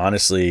 and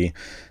honestly,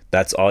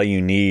 that's all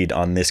you need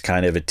on this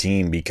kind of a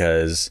team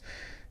because,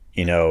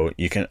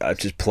 you can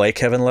just play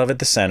Kevin Love at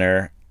the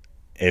center.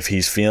 If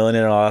he's feeling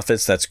it on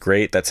offense, that's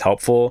great. That's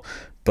helpful.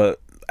 But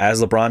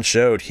as LeBron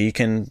showed, he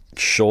can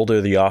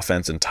shoulder the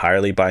offense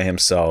entirely by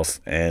himself,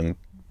 and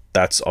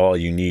that's all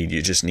you need.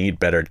 You just need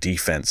better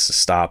defense to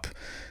stop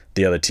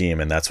the other team,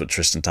 and that's what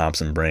Tristan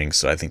Thompson brings.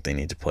 So I think they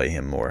need to play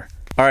him more.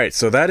 All right,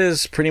 so that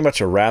is pretty much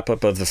a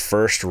wrap-up of the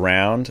first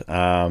round.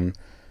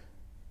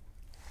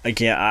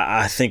 Again,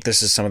 I think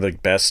this is some of the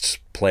best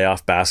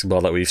playoff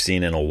basketball that we've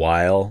seen in a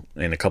while,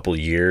 in a couple of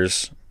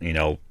years,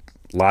 a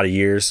lot of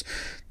years.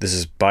 This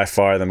is by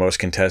far the most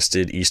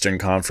contested Eastern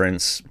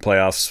Conference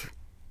playoffs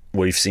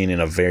we've seen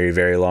in a very,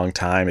 very long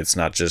time. It's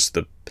not just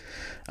the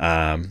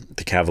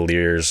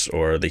Cavaliers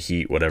or the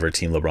Heat, whatever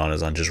team LeBron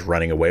is on, just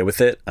running away with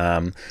it,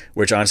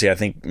 which honestly I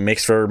think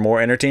makes for more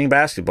entertaining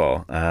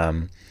basketball. I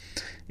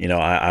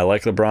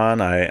like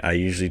LeBron. I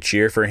usually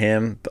cheer for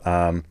him,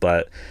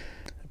 but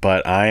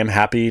I am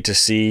happy to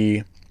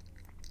see,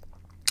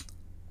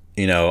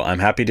 I'm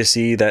happy to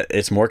see that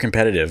it's more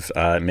competitive.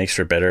 It makes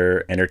for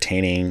better,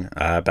 entertaining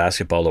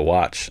basketball to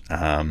watch.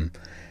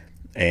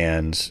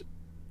 And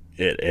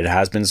it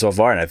has been so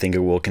far, and I think it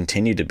will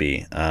continue to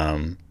be.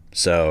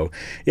 So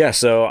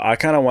I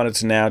kind of wanted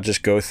to now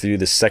just go through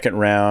the second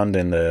round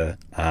and the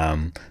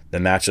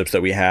matchups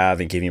that we have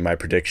and give you my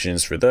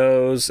predictions for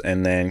those,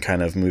 and then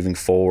kind of moving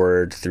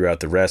forward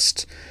throughout the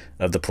rest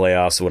of the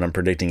playoffs, what I'm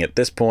predicting at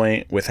this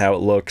point with how it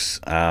looks,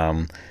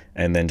 and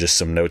then just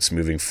some notes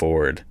moving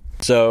forward.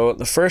 So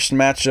the first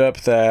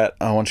matchup that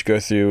I want to go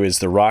through is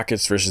the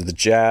Rockets versus the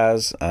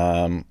Jazz.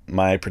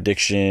 My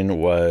prediction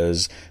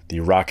was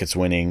the Rockets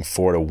winning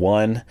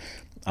 4-1.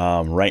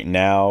 Right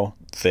now,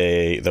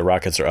 the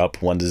Rockets are up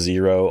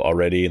 1-0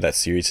 already. That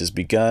series has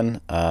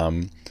begun.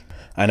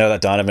 I know that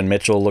Donovan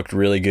Mitchell looked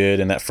really good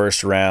in that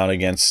first round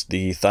against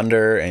the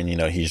Thunder, and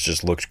he's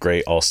just looked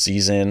great all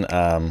season.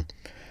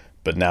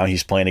 But now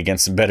he's playing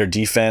against some better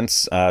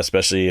defense,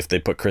 especially if they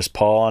put Chris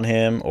Paul on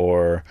him,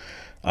 or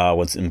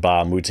once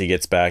Mbah Moute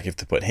gets back, if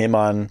they put him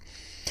on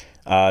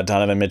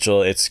Donovan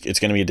Mitchell, it's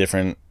going to be a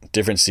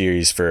different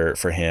series for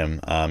him.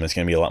 It's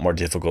going to be a lot more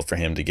difficult for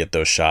him to get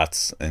those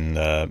shots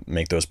and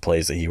make those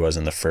plays that he was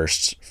in the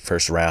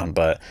first round.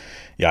 But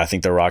yeah, I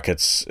think the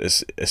Rockets,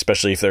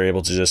 especially if they're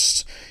able to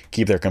just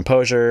keep their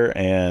composure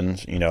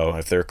and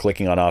if they're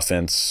clicking on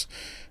offense,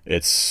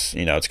 it's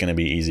going to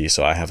be easy.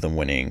 So I have them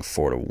winning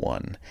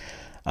 4-1.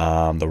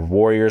 The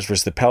Warriors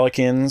versus the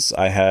Pelicans,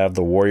 I have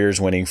the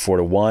Warriors winning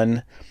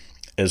 4-1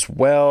 as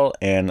well,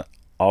 and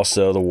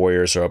also the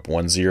Warriors are up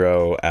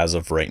 1-0 as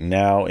of right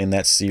now in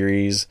that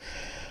series.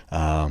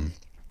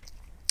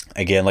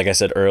 Again, like I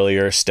said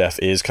earlier, Steph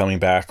is coming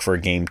back for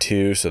game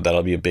 2, so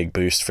that'll be a big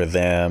boost for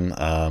them.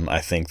 I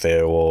think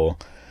they'll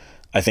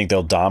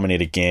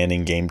dominate again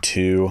in game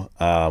 2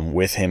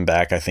 with him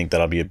back. I think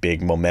that'll be a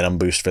big momentum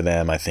boost for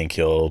them. I think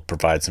he'll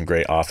provide some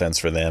great offense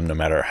for them no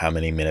matter how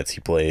many minutes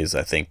he plays.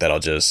 I think that'll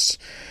just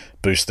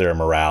boost their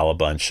morale a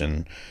bunch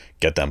and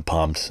get them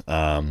pumped.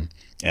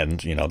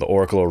 And the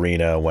Oracle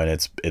Arena, when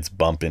it's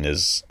bumping,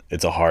 it's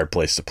a hard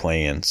place to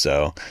play in.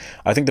 So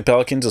I think the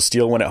Pelicans will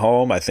steal one at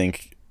home. I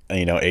think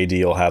AD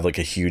will have like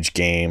a huge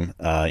game.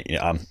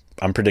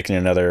 I'm predicting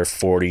another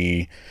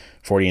 40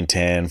 and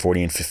 10,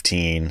 40 and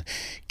 15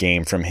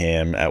 game from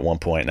him at one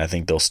point, and I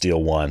think they'll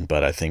steal one.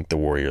 But I think the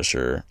Warriors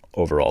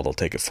they'll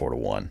take it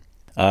 4-1.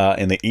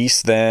 In the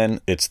East,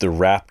 then it's the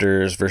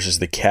Raptors versus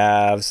the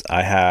Cavs.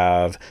 I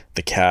have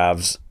the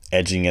Cavs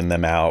edging in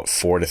them out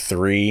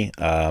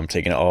 4-3,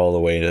 taking it all the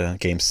way to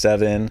game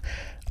 7.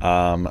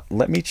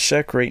 Let me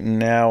check right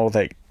now.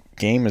 That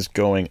game is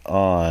going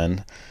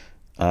on.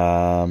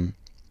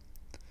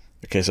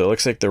 Okay, so it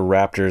looks like the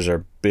Raptors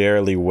are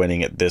barely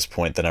winning at this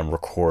point that I'm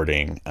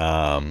recording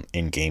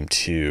in game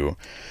 2,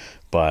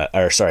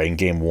 in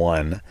game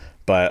 1.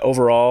 But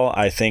overall,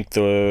 I think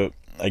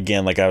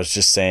again, like I was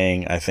just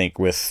saying, I think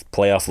with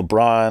playoff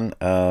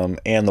LeBron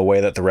and the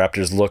way that the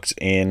Raptors looked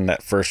in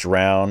that first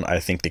round, I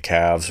think the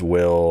Cavs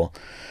will.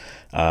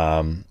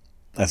 I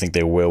think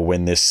they will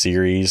win this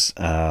series.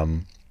 But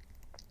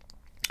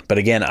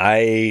again,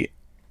 I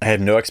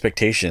have no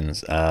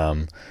expectations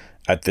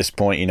at this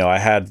point.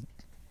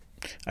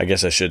 I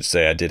guess I should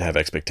say I did have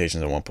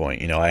expectations at one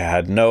point. I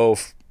had no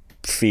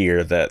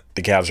fear that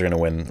the Cavs are going to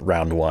win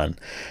round 1.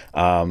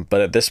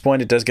 But at this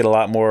point, it does get a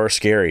lot more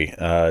scary.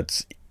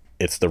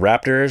 It's the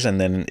Raptors, and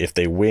then if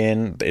they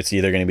win, it's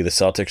either going to be the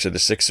Celtics or the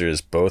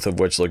Sixers, both of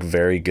which look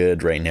very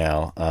good right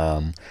now.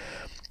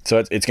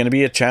 So it's going to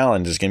be a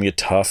challenge. It's going to be a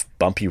tough,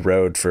 bumpy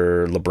road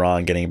for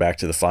LeBron getting back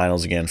to the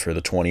finals again for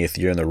the 20th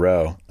year in a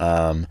row.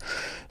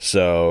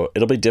 So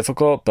it'll be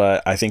difficult,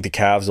 but I think the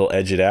Cavs will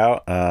edge it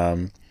out.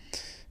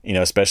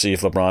 Especially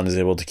if LeBron is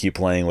able to keep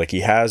playing like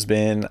he has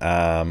been.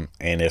 And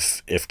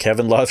if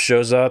Kevin Love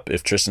shows up,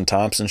 if Tristan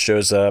Thompson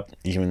shows up,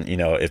 even,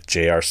 if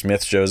J.R.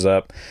 Smith shows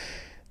up,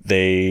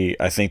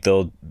 I think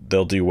they'll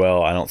do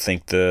well. I don't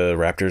think the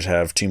Raptors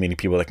have too many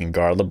people that can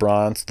guard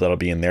LeBron, so that'll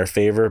be in their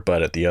favor.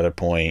 But at the other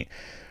point,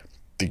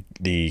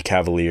 the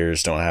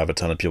Cavaliers don't have a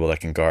ton of people that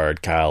can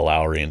guard Kyle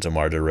Lowry and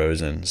DeMar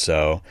DeRozan.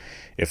 So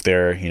if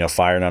they're,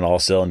 firing on all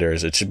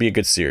cylinders, it should be a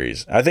good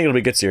series. I think it'll be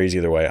a good series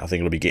either way. I think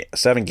it'll be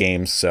 7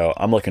 games, so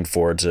I'm looking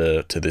forward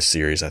to this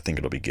series. I think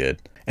it'll be good.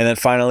 And then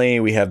finally,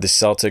 we have the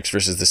Celtics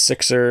versus the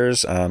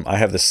Sixers. I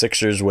have the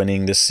Sixers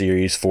winning this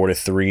series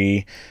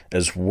 4-3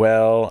 as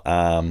well.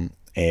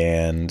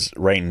 And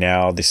right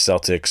now, the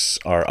Celtics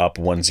are up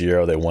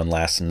 1-0. They won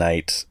last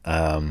night.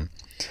 I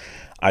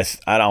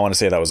don't want to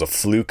say that was a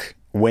fluke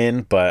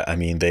win, but I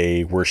mean,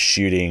 they were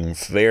shooting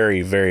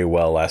very, very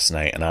well last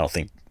night, and I don't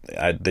think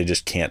they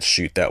just can't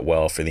shoot that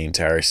well for the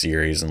entire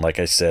series. And like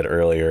I said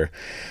earlier,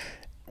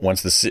 when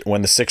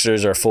the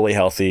Sixers are fully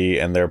healthy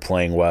and they're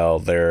playing well,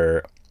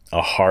 they're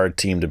a hard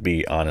team to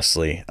beat,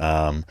 honestly.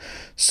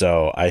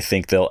 So I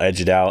think they'll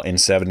edge it out in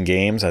 7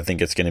 games. I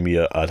think it's going to be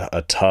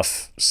a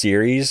tough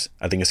series.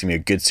 I think it's going to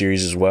be a good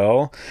series as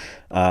well.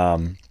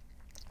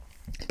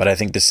 But I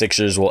think the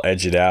Sixers will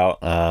edge it out.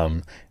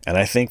 And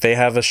I think they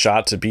have a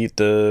shot to beat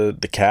the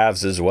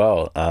Cavs as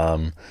well.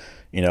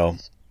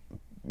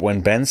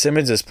 When Ben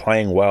Simmons is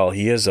playing well,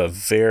 he is a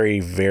very,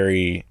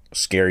 very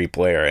scary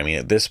player. I mean,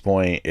 at this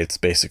point, it's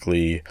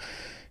basically,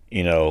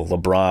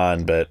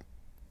 LeBron, but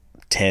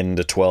 10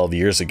 to 12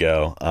 years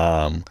ago.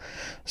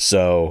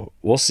 So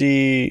we'll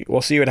see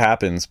what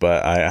happens,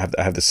 but I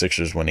have the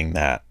Sixers winning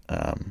that.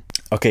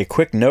 Okay,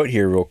 quick note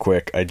here real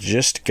quick. I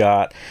just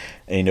got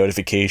a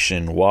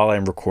notification while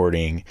I'm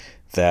recording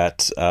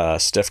that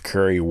Steph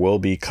Curry will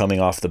be coming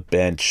off the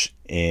bench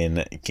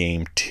in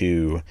Game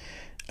 2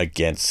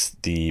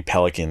 against the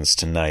Pelicans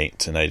tonight.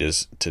 Today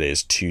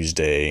is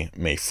Tuesday,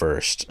 May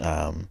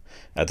 1st,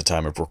 at the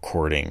time of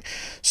recording.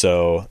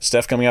 So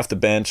Steph coming off the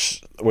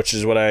bench, which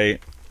is what I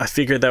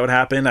figured that would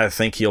happen. I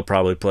think he'll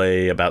probably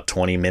play about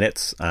 20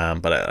 minutes.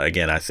 But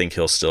again, I think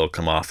he'll still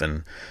come off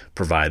and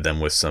provide them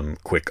with some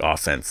quick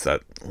offense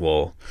that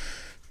will,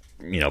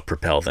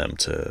 propel them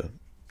to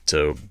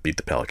beat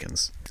the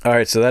Pelicans. All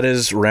right, so that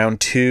is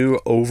round 2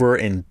 over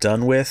and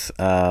done with.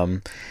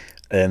 And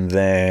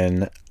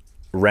then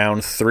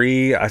round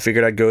 3, I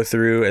figured I'd go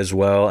through as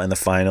well, and the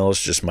finals,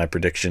 just my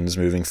predictions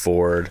moving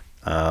forward.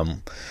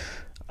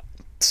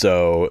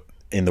 So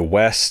in the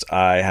West,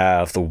 I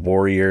have the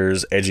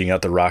Warriors edging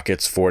out the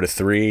Rockets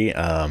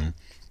 4-3.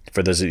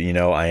 For those of you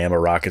know, I am a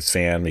Rockets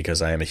fan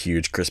because I am a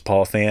huge Chris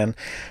Paul fan.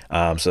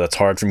 So that's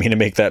hard for me to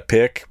make that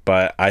pick,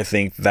 but I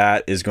think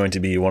that is going to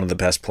be one of the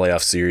best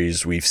playoff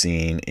series we've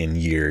seen in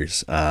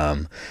years.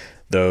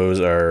 Those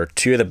are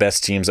 2 of the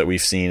best teams that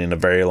we've seen in a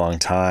very long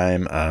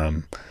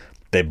time.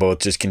 They both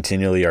just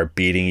continually are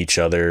beating each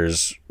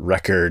other's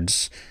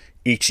records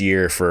each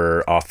year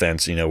for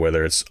offense,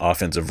 whether it's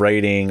offensive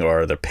rating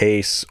or the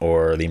pace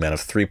or the amount of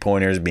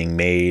 3-pointers being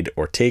made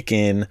or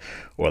taken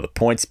or the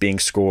points being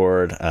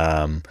scored.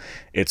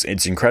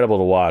 It's incredible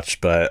to watch,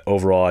 but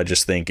overall, I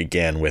just think,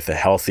 again, with a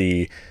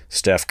healthy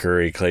Steph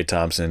Curry, Klay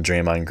Thompson,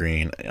 Draymond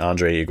Green,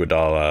 Andre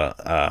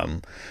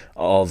Iguodala,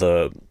 all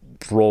the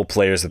role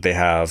players that they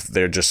have,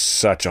 they're just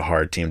such a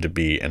hard team to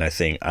beat. And I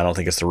don't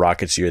think it's the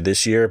Rockets' year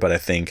this year, but I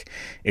think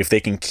if they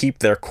can keep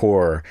their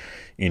core,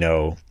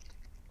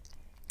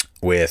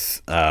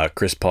 with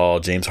Chris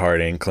Paul, James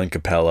Harden, Clint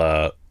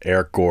Capella,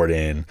 Eric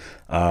Gordon,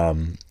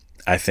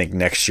 I think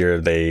next year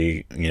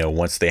they,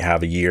 once they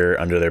have a year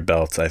under their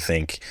belts, I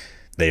think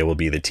they will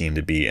be the team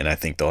to beat, and I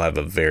think they'll have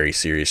a very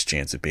serious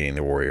chance of beating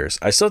the Warriors.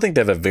 I still think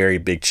they have a very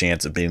big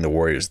chance of beating the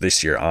Warriors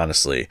this year,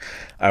 honestly.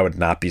 I would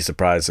not be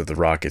surprised if the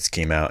Rockets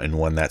came out and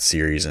won that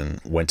series and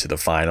went to the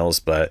finals,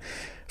 but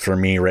for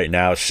me right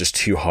now, it's just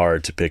too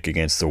hard to pick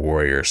against the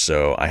Warriors,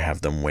 so I have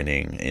them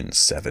winning in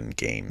 7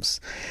 games.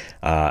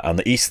 On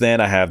the East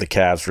then, I have the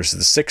Cavs versus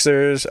the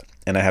Sixers,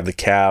 and I have the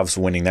Cavs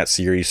winning that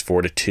series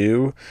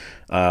 4-2,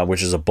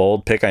 which is a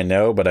bold pick, I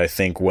know, but I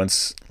think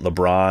if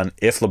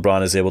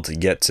LeBron is able to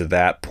get to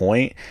that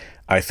point,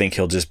 I think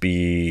he'll just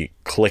be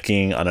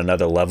clicking on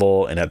another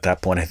level, and at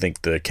that point, I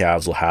think the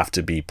Cavs will have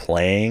to be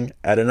playing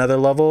at another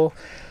level.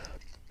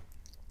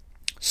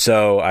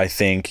 So I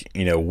think,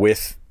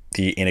 with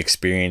the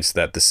inexperience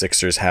that the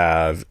Sixers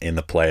have in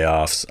the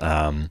playoffs,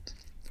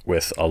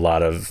 with a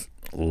lot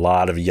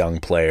of young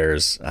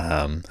players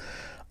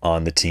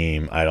on the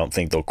team, I don't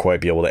think they'll quite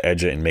be able to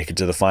edge it and make it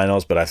to the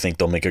finals, but I think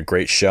they'll make a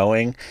great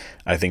showing.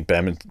 I think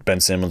Ben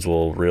Simmons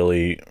will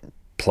really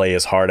play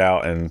his heart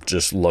out and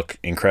just look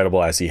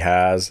incredible as he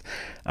has.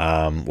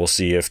 We'll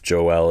see if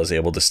Joel is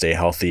able to stay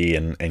healthy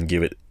and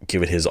give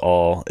it his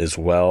all as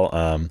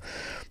well.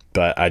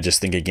 But I just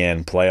think,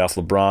 again,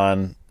 playoff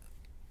LeBron,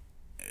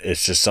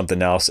 it's just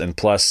something else. And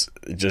plus,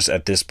 just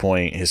at this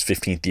point, his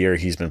 15th year,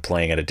 he's been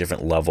playing at a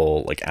different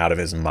level, like out of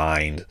his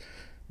mind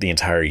the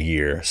entire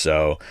year.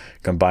 So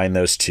combine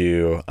those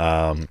two,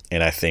 and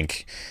I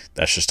think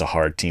that's just a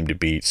hard team to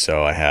beat.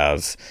 So I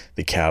have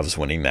the Cavs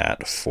winning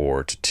that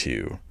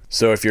 4-2.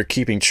 So if you're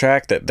keeping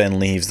track, that then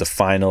leaves the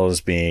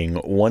finals being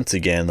once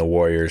again the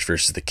Warriors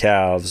versus the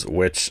Cavs,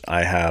 which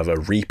I have a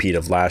repeat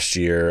of last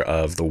year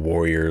of the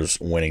Warriors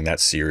winning that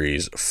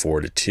series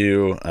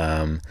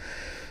 4-2.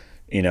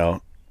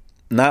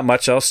 Not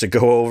much else to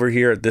go over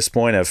here at this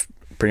point. I've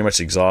pretty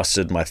much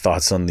exhausted my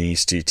thoughts on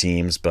these two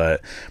teams,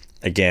 but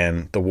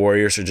again, the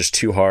Warriors are just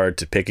too hard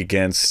to pick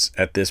against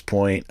at this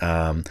point,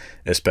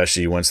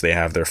 especially once they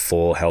have their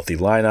full healthy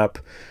lineup.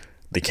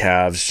 The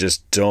Cavs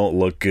just don't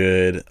look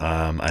good.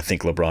 I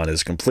think LeBron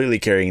is completely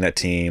carrying that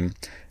team,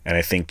 and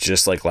I think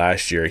just like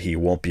last year, he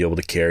won't be able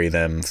to carry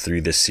them through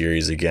this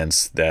series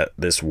against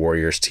this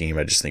Warriors team.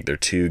 I just think they're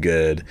too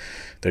good.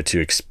 They're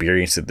too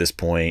experienced at this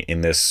point in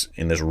this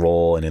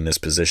role and in this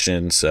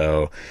position.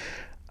 So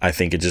I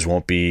think it just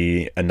won't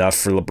be enough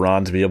for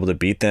LeBron to be able to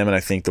beat them, and I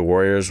think the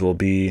Warriors will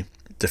be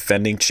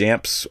defending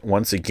champs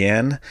once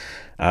again.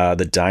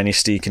 The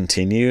dynasty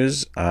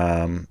continues,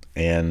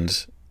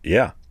 and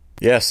yeah.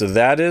 Yeah, so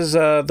that is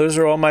those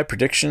are all my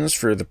predictions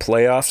for the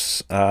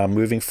playoffs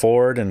moving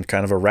forward, and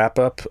kind of a wrap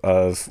up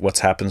of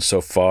what's happened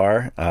so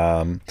far.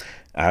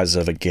 As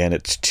of, again,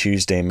 it's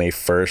Tuesday, May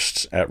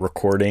 1st at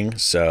recording,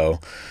 so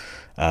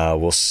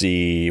we'll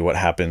see what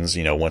happens,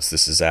 once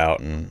this is out,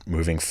 and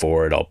moving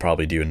forward, I'll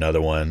probably do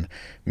another one,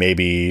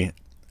 maybe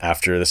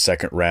after the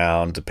second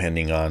round,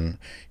 depending on,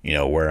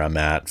 where I'm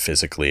at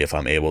physically, if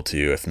I'm able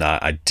to. If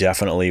not, I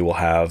definitely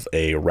will have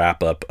a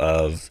wrap up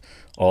of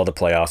all the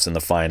playoffs and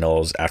the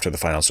finals after the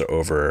finals are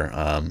over.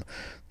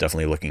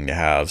 Definitely looking to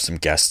have some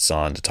guests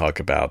on to talk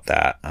about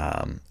that,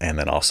 and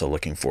then also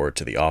looking forward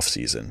to the off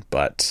season.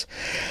 But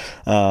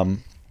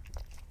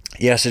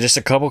yeah, so just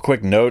a couple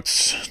quick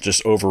notes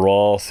just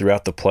overall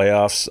throughout the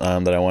playoffs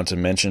that I want to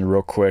mention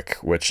real quick,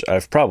 which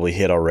I've probably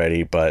hit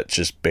already, but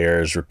just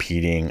bears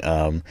repeating.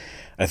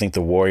 I think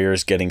the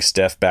Warriors getting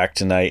Steph back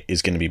tonight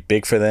is going to be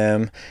big for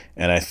them,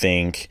 and I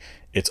think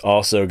it's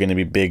also going to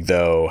be big,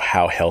 though,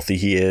 how healthy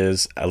he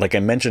is. Like I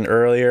mentioned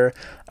earlier,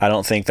 I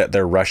don't think that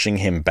they're rushing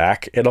him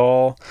back at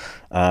all.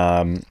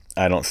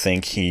 I don't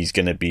think he's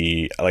going to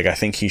be, I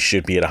think he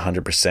should be at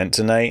 100%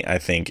 tonight. I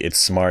think it's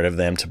smart of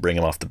them to bring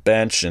him off the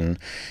bench and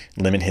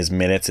limit his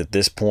minutes at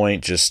this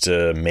point, just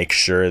to make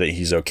sure that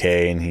he's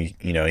okay and he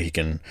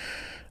can,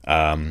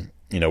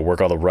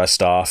 work all the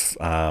rust off.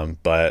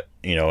 But,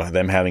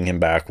 them having him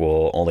back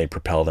will only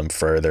propel them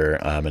further.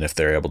 And if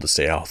they're able to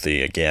stay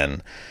healthy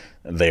again,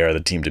 they are the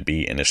team to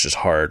beat, and it's just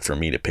hard for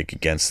me to pick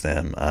against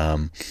them.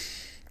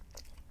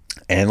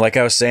 And like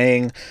I was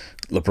saying,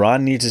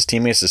 LeBron needs his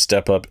teammates to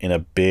step up in a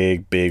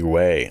big, big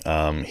way.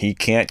 He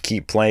can't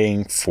keep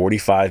playing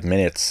 45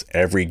 minutes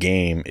every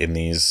game in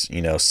these,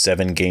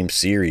 7-game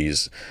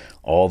series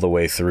all the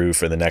way through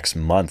for the next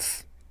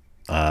month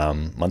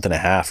and a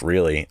half,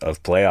 really,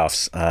 of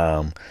playoffs.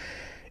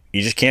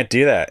 You just can't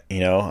do that,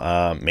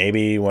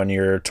 maybe when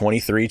you're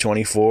 23,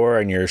 24,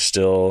 and you're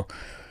still,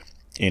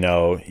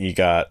 you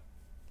got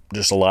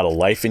just a lot of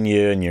life in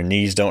you, and your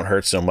knees don't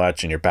hurt so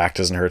much, and your back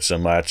doesn't hurt so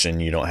much,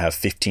 and you don't have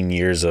 15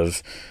 years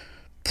of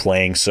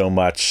playing so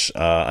much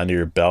under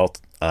your belt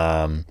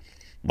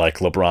like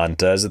LeBron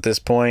does at this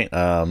point.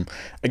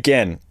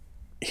 Again,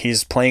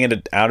 he's playing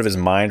it out of his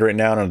mind right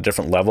now on a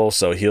different level,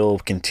 so he'll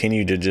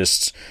continue to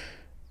just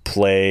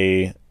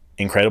play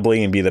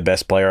incredibly and be the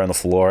best player on the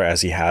floor,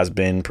 as he has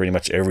been pretty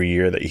much every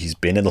year that he's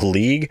been in the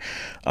league.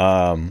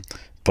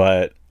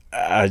 But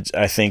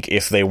I think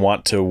if they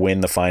want to win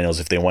the finals,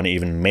 if they want to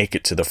even make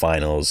it to the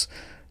finals,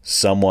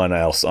 someone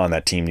else on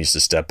that team needs to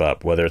step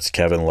up, whether it's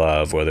Kevin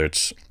Love, whether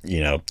it's,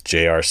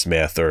 J.R.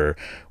 Smith, or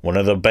one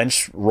of the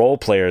bench role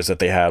players that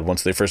they had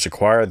once they first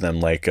acquired them,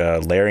 like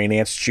Larry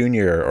Nance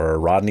Jr. or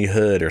Rodney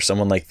Hood or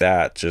someone like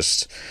that.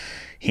 Just,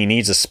 he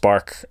needs a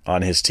spark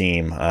on his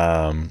team.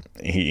 I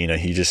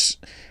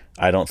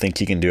don't think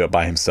he can do it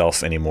by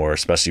himself anymore,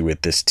 especially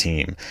with this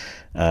team.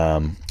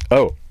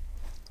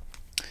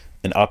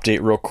 An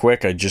update real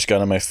quick. I just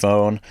got on my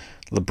phone.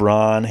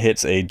 LeBron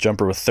hits a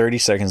jumper with 30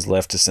 seconds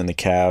left to send the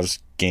Cavs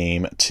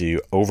game to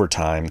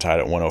overtime, tied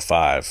at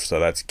 105. So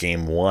that's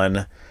game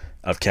 1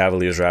 of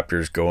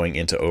Cavaliers-Raptors going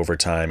into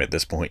overtime. At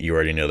this point, you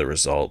already know the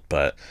result,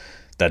 but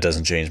that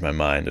doesn't change my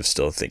mind of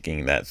still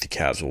thinking that the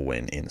Cavs will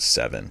win in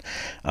 7.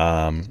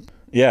 And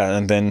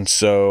then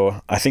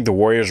so I think the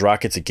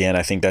Warriors-Rockets, again,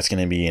 I think that's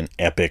going to be an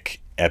epic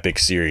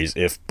series.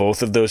 If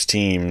both of those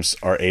teams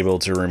are able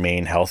to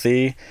remain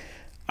healthy,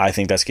 I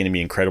think that's going to be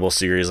an incredible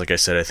series. Like I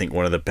said, I think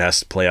one of the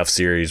best playoff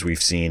series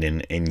we've seen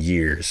in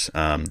years.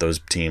 Those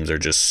teams are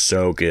just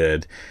so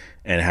good,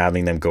 and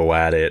having them go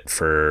at it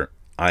for,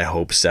 I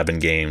hope, 7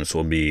 games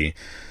will be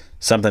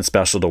something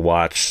special to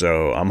watch.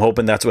 So I'm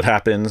hoping that's what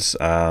happens,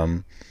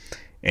 and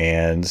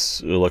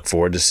we'll look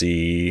forward to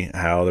see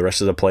how the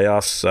rest of the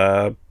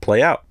playoffs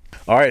play out.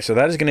 All right, so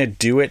that is going to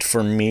do it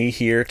for me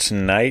here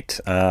tonight.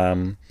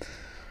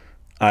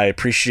 I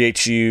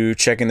appreciate you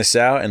checking this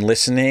out and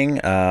listening.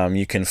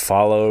 You can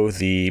follow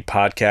the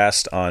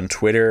podcast on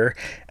Twitter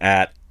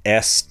at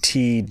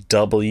STWScast.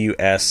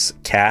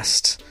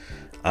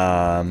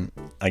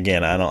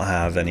 again, I don't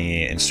have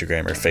any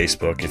Instagram or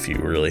Facebook. If you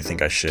really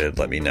think I should,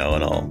 let me know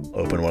and I'll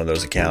open one of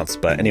those accounts.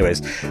 But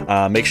anyways,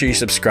 make sure you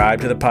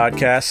subscribe to the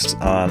podcast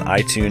on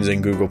iTunes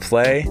and Google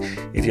Play.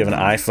 If you have an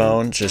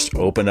iPhone, just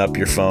open up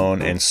your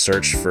phone and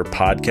search for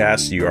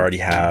podcasts. You already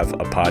have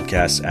a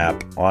podcast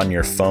app on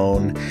your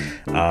phone.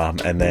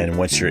 And then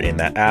once you're in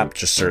that app,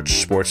 just search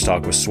Sports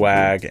Talk with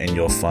Swag and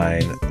you'll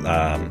find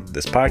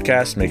this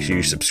podcast. Make sure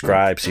you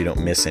subscribe so you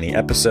don't miss any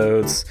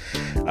episodes.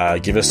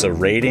 Give us a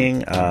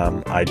rating.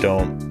 I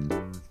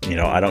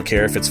don't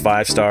care if it's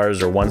 5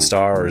 stars or 1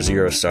 star or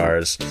 0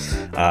 stars.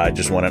 I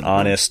just want an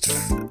honest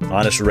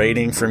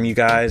rating from you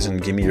guys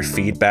and give me your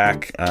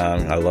feedback.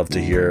 I love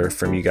to hear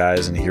from you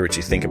guys and hear what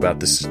you think about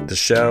the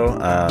show.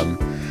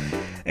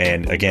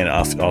 And again,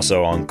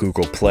 also on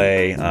Google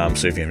Play.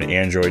 So if you have an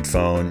Android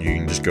phone, you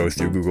can just go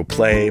through Google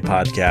Play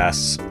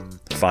Podcasts,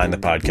 find the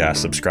podcast,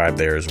 subscribe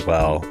there as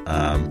well.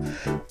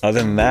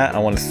 Other than that, I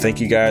want to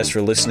thank you guys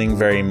for listening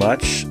very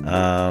much.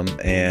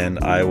 And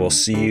I will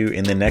see you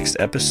in the next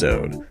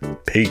episode.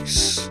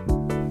 Peace.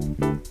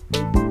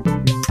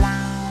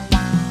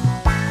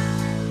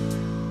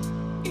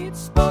 It's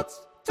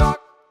Sports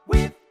Talk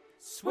with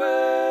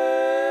Swag.